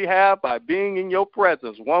fellowship we have by being in your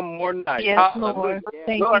presence one more night. Lord.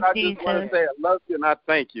 Lord, I just want to say I love you and I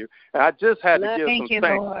thank you. And I just had to give some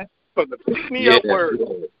thanks for the pick-me-up word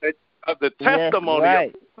of the testimony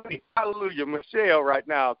of hallelujah, Michelle, right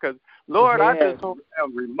now. Because, Lord, I just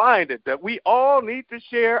am reminded that we all need to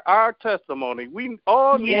share our testimony. We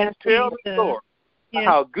all need to tell the story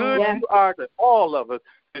how good you are to all of us.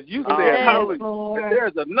 And you said, hallelujah,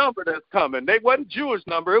 there's a number that's coming. They wasn't Jewish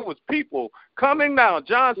number. It was people coming now.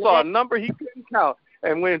 John saw a number he couldn't count.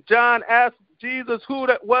 And when John asked Jesus who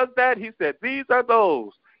that was that, he said, these are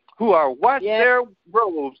those who are washed their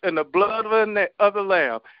robes in the blood of the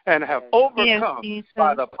Lamb and have overcome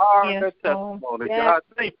by the power of their testimony. God,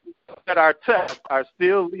 thank you that our tests are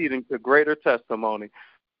still leading to greater testimony.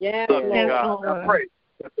 God, I pray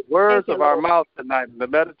that the words of our mouth tonight and the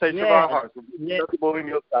meditation of our hearts will be acceptable in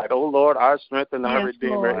your sight. Oh, Lord, our strength and our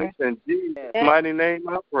Redeemer. It's in Jesus' mighty name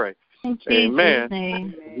I pray. Amen.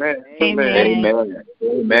 Amen. Amen. Amen.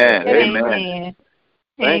 Amen. Amen.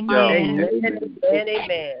 Thank you.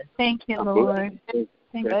 Amen. Thank you, Lord. Thank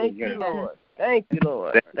you, Lord. Thank you,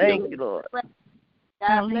 Lord. Thank you, Lord.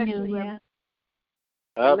 Hallelujah.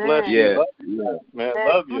 God bless you. Man,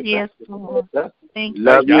 love you. Yes, Lord. Thank you.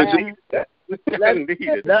 Love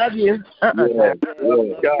you. Love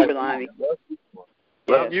you.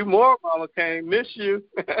 Love you more, Mama Kane. Miss you.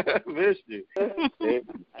 Miss you.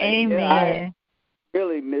 Amen.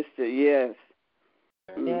 Really missed it, yes.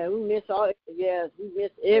 Yeah, we miss all. Yes, we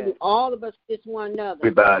miss all of us miss one another.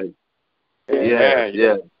 Everybody.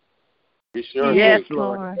 Yeah. Be sure. Yes,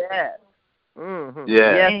 Lord. Yes. Mm-hmm.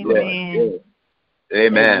 Yes, Amen.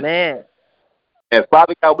 Amen. Amen. And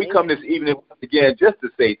Father God, we come this evening once again just to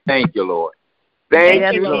say thank you, Lord.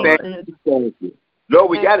 Thank you, Lord. thank you. Lord,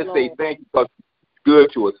 we got to say thank you because it's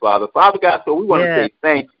good to us, Father. Father God, so we want to say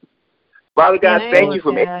thank you. Father God, thank you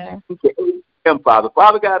for making him, Father.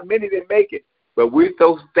 Father God, many didn't make it, but we're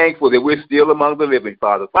so thankful that we're still among the living,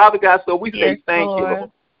 Father. Father God, so we say thank you,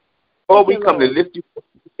 Lord. Lord, we come to lift you up,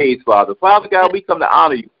 Father. Father God, we come to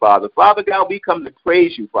honor you, Father. Father God, we come to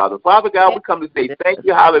praise you, Father. Father God, we come to say thank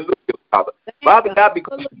you, hallelujah, Father. Father God,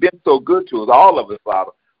 because you've been so good to us, all of us,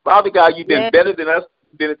 Father. Father God, you've been better than us,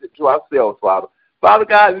 better to ourselves, Father. Father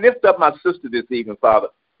God, lift up my sister this evening, Father.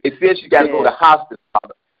 They said she got to go to hospice,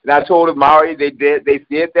 Father. And I told her, Mari, they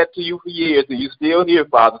said that to you for years, and you're still here,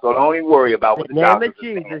 Father, so don't even worry about what the doctor is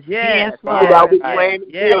saying. Jesus, yes. Father God, we claim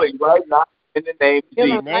healing right now in the name of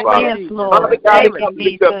Jesus, Father. Father God, we come to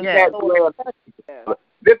lift up Pat Graham.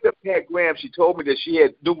 Lift up Pat Graham. She told me that she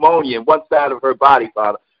had pneumonia in one side of her body,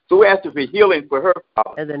 Father. So we ask for healing for her,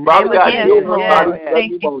 Father. Father God, heal her body.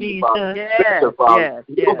 Thank you, Jesus. Bless her, Father.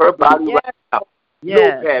 Heal her body right now.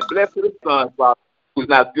 Heal Pat. Bless her son, Father, who's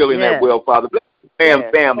not feeling that well, Father. Bless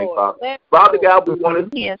her family, Father. Father God, we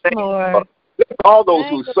want to thank you, Father. Bless all those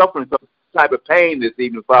who are suffering from some type of pain this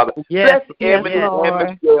evening, Father. Bless Emily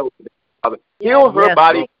and Michelle, Father. Heal her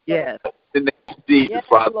body in the name of Jesus,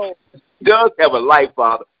 Father. She does have a life,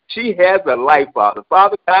 Father. She has a life, Father.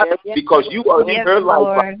 Father God, because you are in her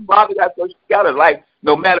life, Father. Father God, so she got a life.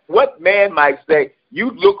 No matter what man might say,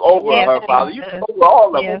 you look over her, Father. You look over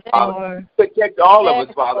all of us, Father. Protect all of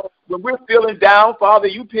us, Father. When we're feeling down, Father,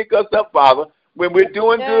 you pick us up, Father. When we're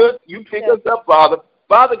doing good, you pick us up, Father.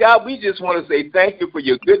 Father God, we just want to say thank you for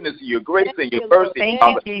your goodness and your grace and your mercy,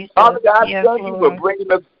 Father. Father God, thank you for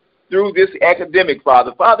bringing us through this academic,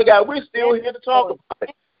 Father. Father God, we're still here to talk about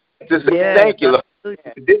it. To say thank you, Lord.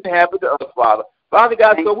 It didn't happen to us, Father. Father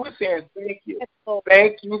God, so we're saying thank you.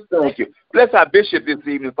 Thank you, thank you. Bless our bishop this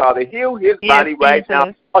evening, Father. Heal his body right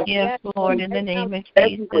now. Yes, Lord, in the name of Jesus.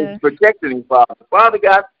 Thank you for protecting him, Father. Father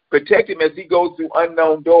God, protect him as he goes through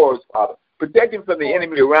unknown doors, Father. Protect him from the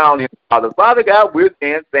enemy around him, Father. Father God, we're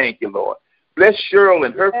saying thank you, Lord. Bless Cheryl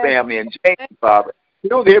and her family and James, Father.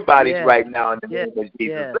 Heal their bodies right now in the name of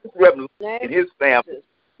Jesus. Bless Reverend and his family,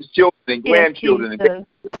 his children and grandchildren,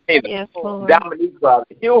 and Dominique, Father.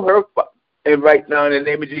 Heal her, and right now in the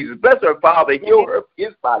name of Jesus. Bless her, Father. Heal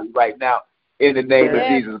his body right now in the name of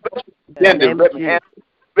Jesus.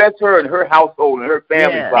 Bless her and her household and her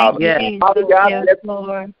family, Father. Father God, bless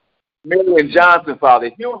Mary Johnson, Father.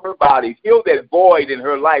 Heal her body. Heal that void in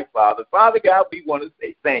her life, Father. Father God, we want to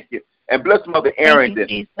say thank you. And bless Mother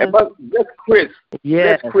Arrington. And bless Chris.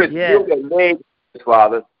 Bless Chris. Heal that leg,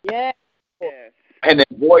 Father. And that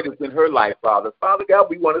void is in her life, Father. Father God,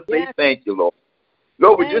 we want to say thank you, Lord.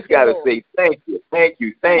 Lord, we just got to say thank you, thank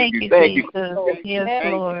you, thank you, thank you.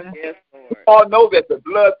 Yes, Lord. We all know that the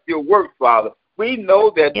blood still works, Father. We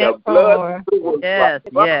know that the blood still works,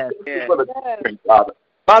 Father.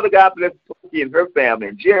 Father God, bless Tony and her family,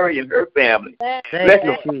 and Jerry and her family. Bless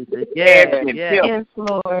them, and Tim.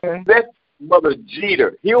 Lord. Bless Mother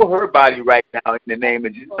Jeter. Heal her body right now in the name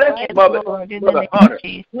of Jesus. Bless Mother Hunter.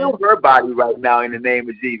 Heal her body right now in the name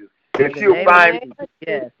of Jesus. That she'll find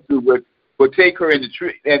who will take her in the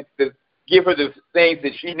tree and to give her the things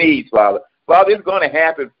that she needs, Father. Father, it's going to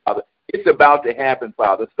happen, Father. It's about to happen,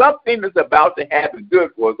 Father. Something is about to happen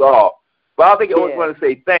good for us all. Father, I always want to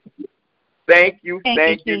say thank you. Thank you.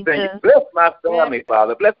 Thank you. Bless my family,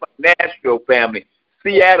 Father. Bless my Nashville family,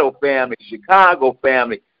 Seattle family, Chicago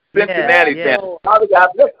family, Cincinnati family. Father God,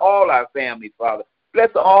 bless all our families, Father. Bless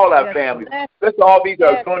all our families. Bless all these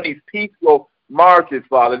on these peaceful marches,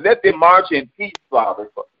 Father. Let them march in peace, Father.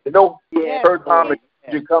 No hurt, harm,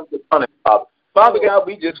 you come to punish, Father. Father God,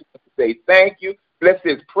 we just want to say thank you. Bless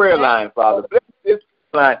this prayer line, Father. Bless this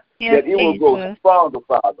line that it will go stronger,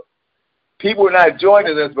 Father. People are not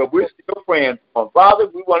joining us, but we're still praying for them. Father,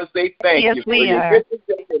 we want to say thank you for your goodness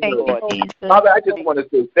and your Lord. Father, I just want to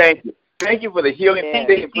say thank you. Thank you for the healing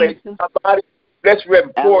taking place in my body. Bless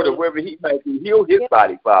Reverend Porter, wherever he might be. Heal his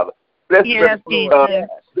body, Father. Bless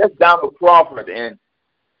bless Donald Crawford and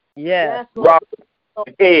Robert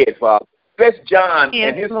and Ed, Father. Bless John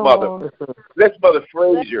and his mother. Bless Mother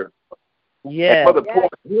Frazier. And Mother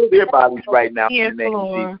Porter. Heal their bodies right now in the name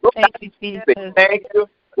of Jesus. Thank you, Jesus. Thank you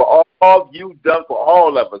for all you've done for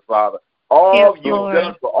all of us, Father. All you've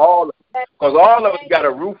done for all of us. Because all of us got a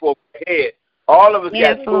roof over our head. All of us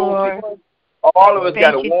got food. All of us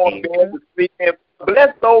got a warm bed to sleep in.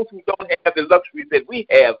 Bless those who don't have the luxuries that we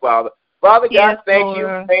have, Father. Father God, thank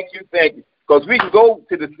you. Because we can go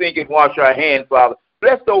to the sink and wash our hands, Father.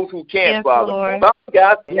 Bless those who can't, Father. Father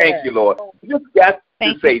God, thank you, Lord. You just got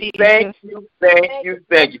to say thank you.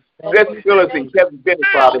 Bless Phyllis and Kevin Bennett,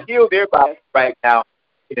 Father. Heal their bodies right now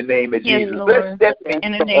in the name of Jesus. Bless Stephanie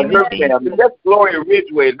and her family. Bless Gloria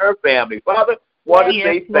Ridgeway and her family. Father, want to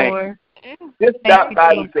say thank you. Just stop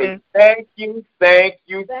by and say thank you, because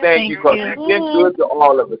you've been good to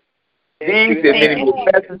all of us. These and many more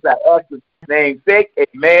blessings I ask in His name's sake.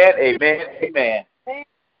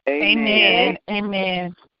 Amen.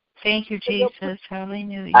 Amen. Thank you, Jesus.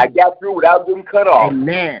 Hallelujah. I got through without getting cut off.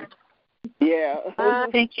 Amen. Yeah.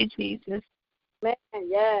 Thank you, Jesus. Amen.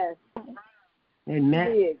 Yes.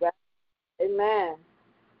 Amen. Amen.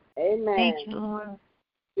 Thank you, Lord.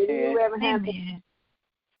 Good evening, Reverend Hampton.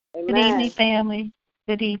 Amen. Good evening, family.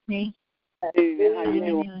 Good evening.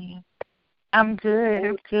 Hallelujah. I'm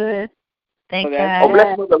good. Thank God. Oh,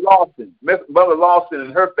 bless Mother Lawson. Mother Lawson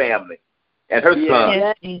and her family and her son.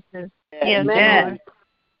 Yes, Jesus. Yes, Lord.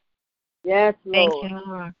 Yes, Lord. Thank you,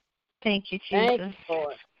 Lord. Thank you, Jesus. Thank you,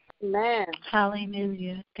 Lord. Amen.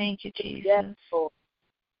 Hallelujah. Thank you, Jesus. Yes, Lord.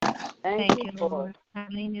 Thank you, Lord.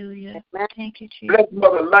 Hallelujah. Amen. Thank you, Jesus. Bless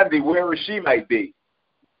Mother Lundy, wherever she might be.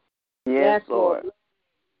 Yes, Lord.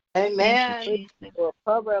 Amen. Thank you, Jesus.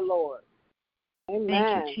 Cover, Lord. Amen.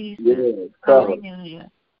 Thank you, Jesus. Yes,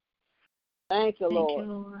 Hallelujah. Thank you, Lord. Thank you,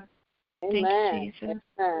 Lord. Amen. Thank you, Jesus.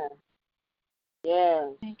 Amen. Yes.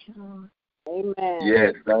 Thank you, Lord. Amen.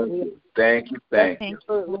 Yes, thank you. Thank you.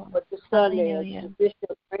 For the Sunday,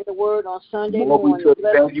 Bishop, bring the word on Sunday morning.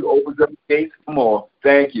 Thank you. Opens up the gates for more.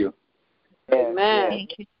 Thank you. Amen. Thank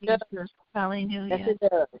you, Jesus. Hallelujah. Yes, it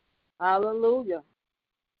does. Hallelujah.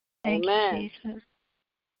 Thank Amen. you, Jesus.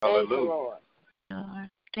 Thank you, Lord.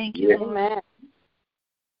 Thank you, Lord.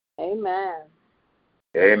 Amen.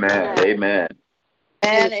 Amen.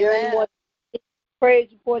 Is there any more praise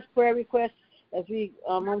reports, prayer requests as we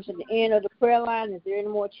almost at the end of the prayer line? Is there any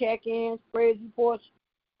more check-ins, praise reports,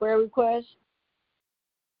 prayer requests?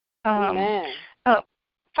 Amen.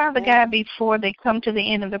 Father God, before they come to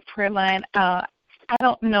the end of the prayer line, I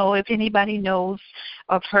don't know if anybody knows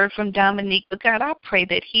or heard from Dominique, but God, I pray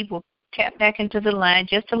that he will tap back into the line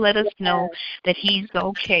just to let us know that he's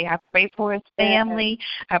okay. I pray for his family.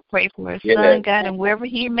 I pray for his son, God, and wherever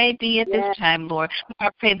he may be at this time, Lord, I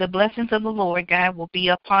pray the blessings of the Lord, God, will be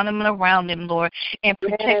upon him and around him, Lord, and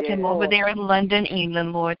protect him over there in London,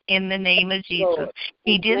 England, Lord, in the name of Jesus.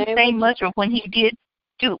 He didn't say much, but when he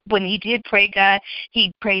did pray, God,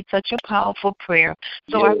 he prayed such a powerful prayer.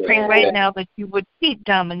 So I pray right now that you would keep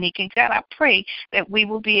Dominique. And God, I pray that we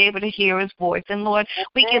will be able to hear his voice. And Lord,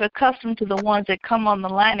 we get accustomed to the ones that come on the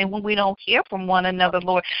line, and when we don't hear from one another,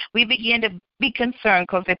 Lord, we begin to be concerned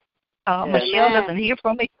because if Michelle doesn't hear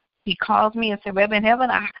from me, he calls me and said, Reverend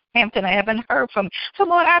Hampton, I haven't heard from you. So,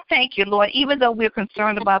 Lord, I thank you, Lord. Even though we're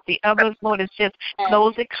concerned about the others, Lord, it's just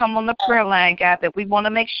those that come on the prayer line, God, that we want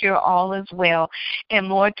to make sure all is well. And,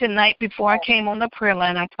 Lord, tonight before I came on the prayer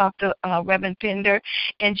line, I talked to Reverend Pender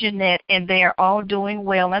and Jeanette, and they are all doing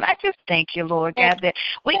well. And I just thank you, Lord, God, that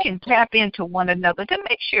we can tap into one another to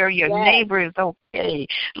make sure your neighbor is okay.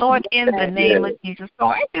 Lord, in the name of Jesus. So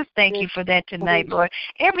I just thank you for that tonight, Lord.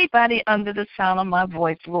 Everybody under the sound of my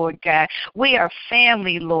voice, Lord God, we are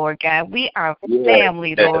family, Lord God. We are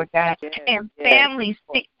family, Lord God. And families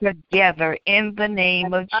stick together in the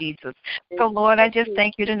name of Jesus. So, Lord, I just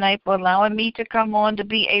thank you tonight for allowing me to come on to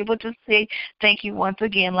be able to say thank you once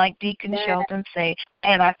again, like Deacon Shelton say.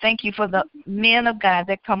 And I thank you for the men of God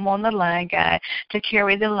that come on the line, God, to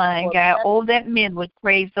carry the line, God. Oh, that men would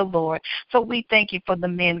praise the Lord. So we thank you for the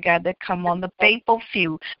men, God, that come on, the faithful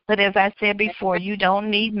few. But as I said before, you don't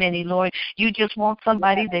need many, Lord. You just want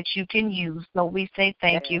somebody that you can use. So we say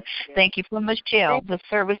thank you. Thank you for Michelle, the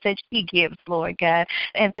service that she gives, Lord God.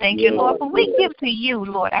 And thank you, Lord, for we give to you,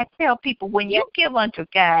 Lord. I tell people, when you give unto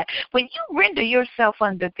God, when you render yourself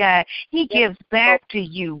unto God, he gives back to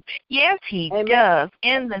you. Yes, he does.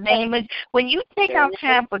 In the name of, when you take out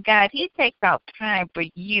time for God, he takes out time for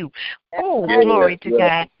you. Oh, glory to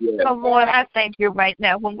God. So, Lord, I thank you right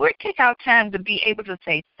now. When we take our time to be able to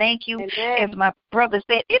say thank you, as my brother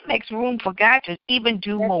said, it makes room for God to even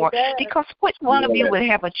do more. Because which one of you would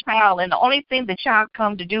have a child, and the only thing the child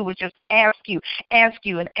come to do was just ask you,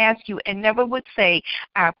 and never would say,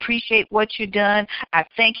 I appreciate what you've done. I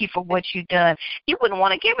thank you for what you've done. You wouldn't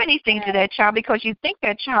want to give anything to that child because you think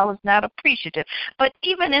that child is not appreciative. But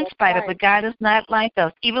even in spite of it, God is not like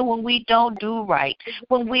us. Even when we don't do right,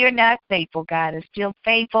 when we are not faithful, God is still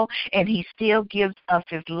faithful, and he still gives us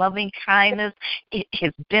his loving kindness,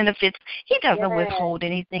 his benefits. He doesn't withhold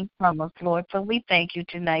anything from us, Lord. So we thank you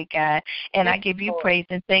tonight, God, and I give you praise,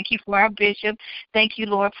 and thank you for our bishop. Thank you,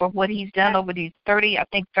 Lord, for what he's done over these 30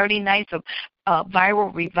 nights of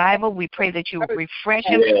viral revival. We pray that you will refresh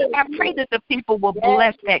him. I pray that the people will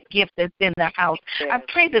bless that gift that's in the house. I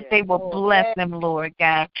pray that they will bless them, Lord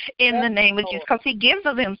God, in the name of Jesus, because he gives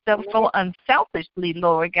of himself so unselfishly,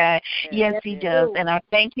 Lord God. Yes, he does. And I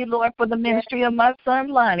thank you, Lord, for the ministry of my son,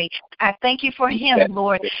 Lonnie. I thank you for him,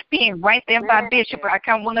 Lord, being right there by Bishop. I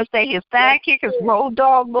kind of want to say his sidekick, his road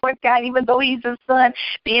dog, Lord God, even though he's his son,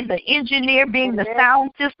 being the engineer, being the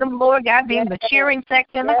sound system, Lord God, being the cheering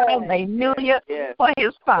section. Hallelujah. For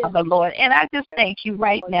his father, Lord. And I just thank you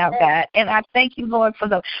right now, God. And I thank you, Lord, for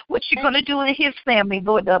what you're going to do in his family,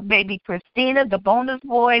 Lord, the baby Christina, the bonus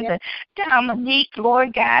boys, and Dominique,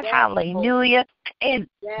 Lord God. Hallelujah. And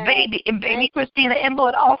baby Christina, and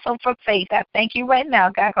Lord, also for Faith. I thank you right now,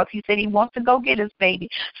 God, because he said he wants to go get his baby.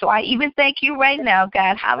 So I even thank you right now,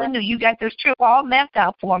 God. Hallelujah. You got this trip all mapped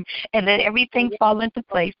out for him, and let everything fall into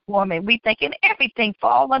place for him. And we thinking everything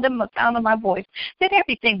fall under the sound of my voice, that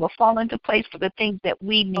everything will fall into place for the things that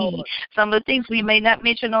we need. Some of the things we may not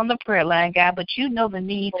mention on the prayer line, God, but you know the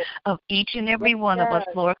need of each and every one of us,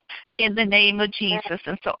 Lord, in the name of Jesus.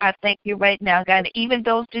 And so I thank you right now, God, even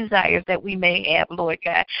those desires that we may have, Lord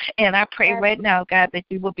God. And I pray right now, God, that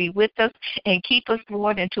you will be with us and keep us,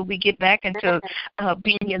 Lord, until we get back into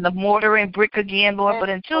being in the mortar and brick again, Lord. But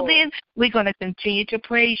until then, we're going to continue to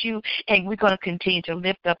praise you, and we're going to continue to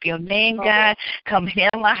lift up your name, God. Come hell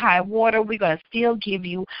or high water, we're going to still give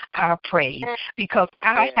you our praise, because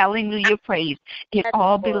our hallelujah praise, it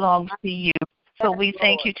all belongs to you. So we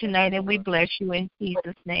thank you tonight, and we bless you in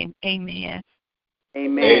Jesus' name. Amen.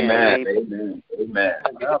 Amen. Amen. Amen.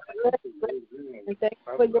 And thank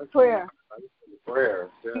you for your prayer.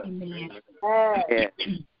 Amen. Amen.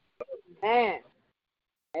 Amen.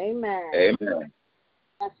 Amen.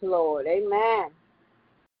 Yes, Lord. Amen.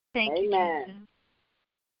 Thank you, Jesus.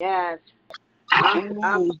 Yes.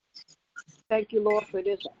 Thank you, Lord, for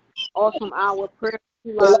this awesome hour of prayer.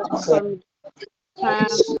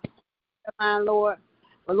 Time, Lord.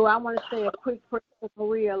 But Lord, I want to say a quick prayer for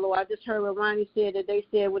Maria, Lord. I just heard what Ronnie said, that they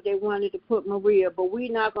said what they wanted to put Maria, but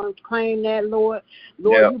we're not going to claim that, Lord.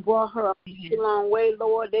 Lord, you brought her a long way,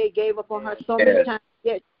 Lord. They gave up on her so many times,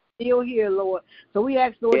 yet still here, Lord. So we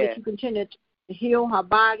ask, Lord, that you continue to heal her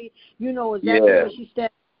body. You know exactly where she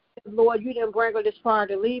stands. Lord, you didn't bring her this far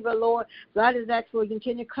to leave her, Lord. So I just ask, Lord,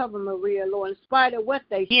 continue to cover Maria, Lord, in spite of what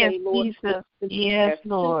they say, Lord. Jesus. Yes,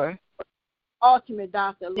 Lord. Ultimate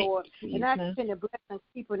doctor, Lord. And I continue to bless and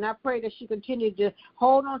keep her. And I pray that she continue to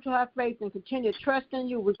hold on to her faith and continue to trust in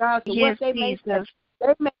you, regardless of what they may say.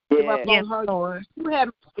 They may give up on her. Lord. You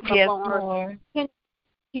haven't given up on her. Continue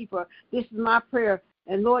to keep her. This is my prayer.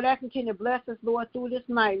 And Lord, I continue to bless us, Lord, through this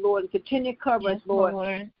night, Lord, and continue to cover us, Lord.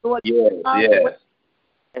 Lord,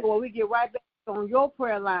 Lord, we get right back on your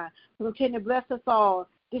prayer line. So continue to bless us all.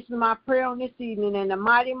 This is my prayer on this evening in the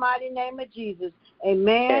mighty, mighty name of Jesus.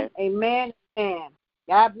 Amen. Amen. Amen.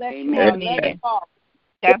 God bless you. Amen.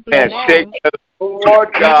 God bless you. Lord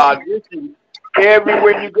God,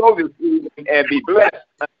 everywhere you go this evening, and be blessed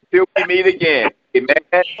until we meet again. Amen.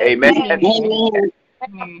 Amen. Amen.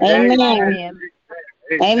 Amen.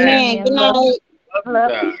 Amen. Good night.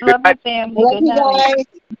 Love you, family. Love you guys.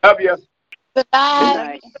 Love you.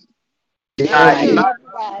 Goodbye. Good night. Good night,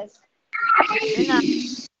 guys. Good night.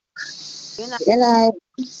 Good night.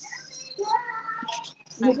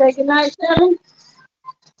 You say good night, Shelly?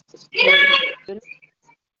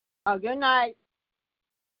 Good night.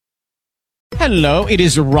 Hello, it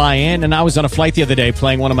is Ryan, and I was on a flight the other day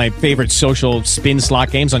playing one of my favorite social spin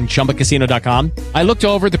slot games on ChumbaCasino.com. I looked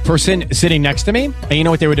over at the person sitting next to me, and you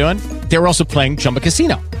know what they were doing? They were also playing Chumba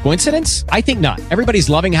Casino. Coincidence? I think not. Everybody's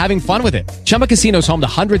loving having fun with it. Chumba Casino is home to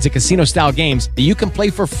hundreds of casino-style games that you can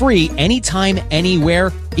play for free anytime,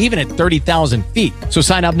 anywhere, even at 30,000 feet. So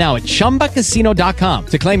sign up now at ChumbaCasino.com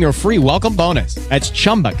to claim your free welcome bonus. That's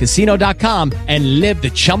ChumbaCasino.com and live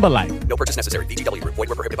the Chumba life. No purchase necessary. VGW. Void where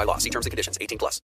prohibited by law. See terms and conditions. 18+.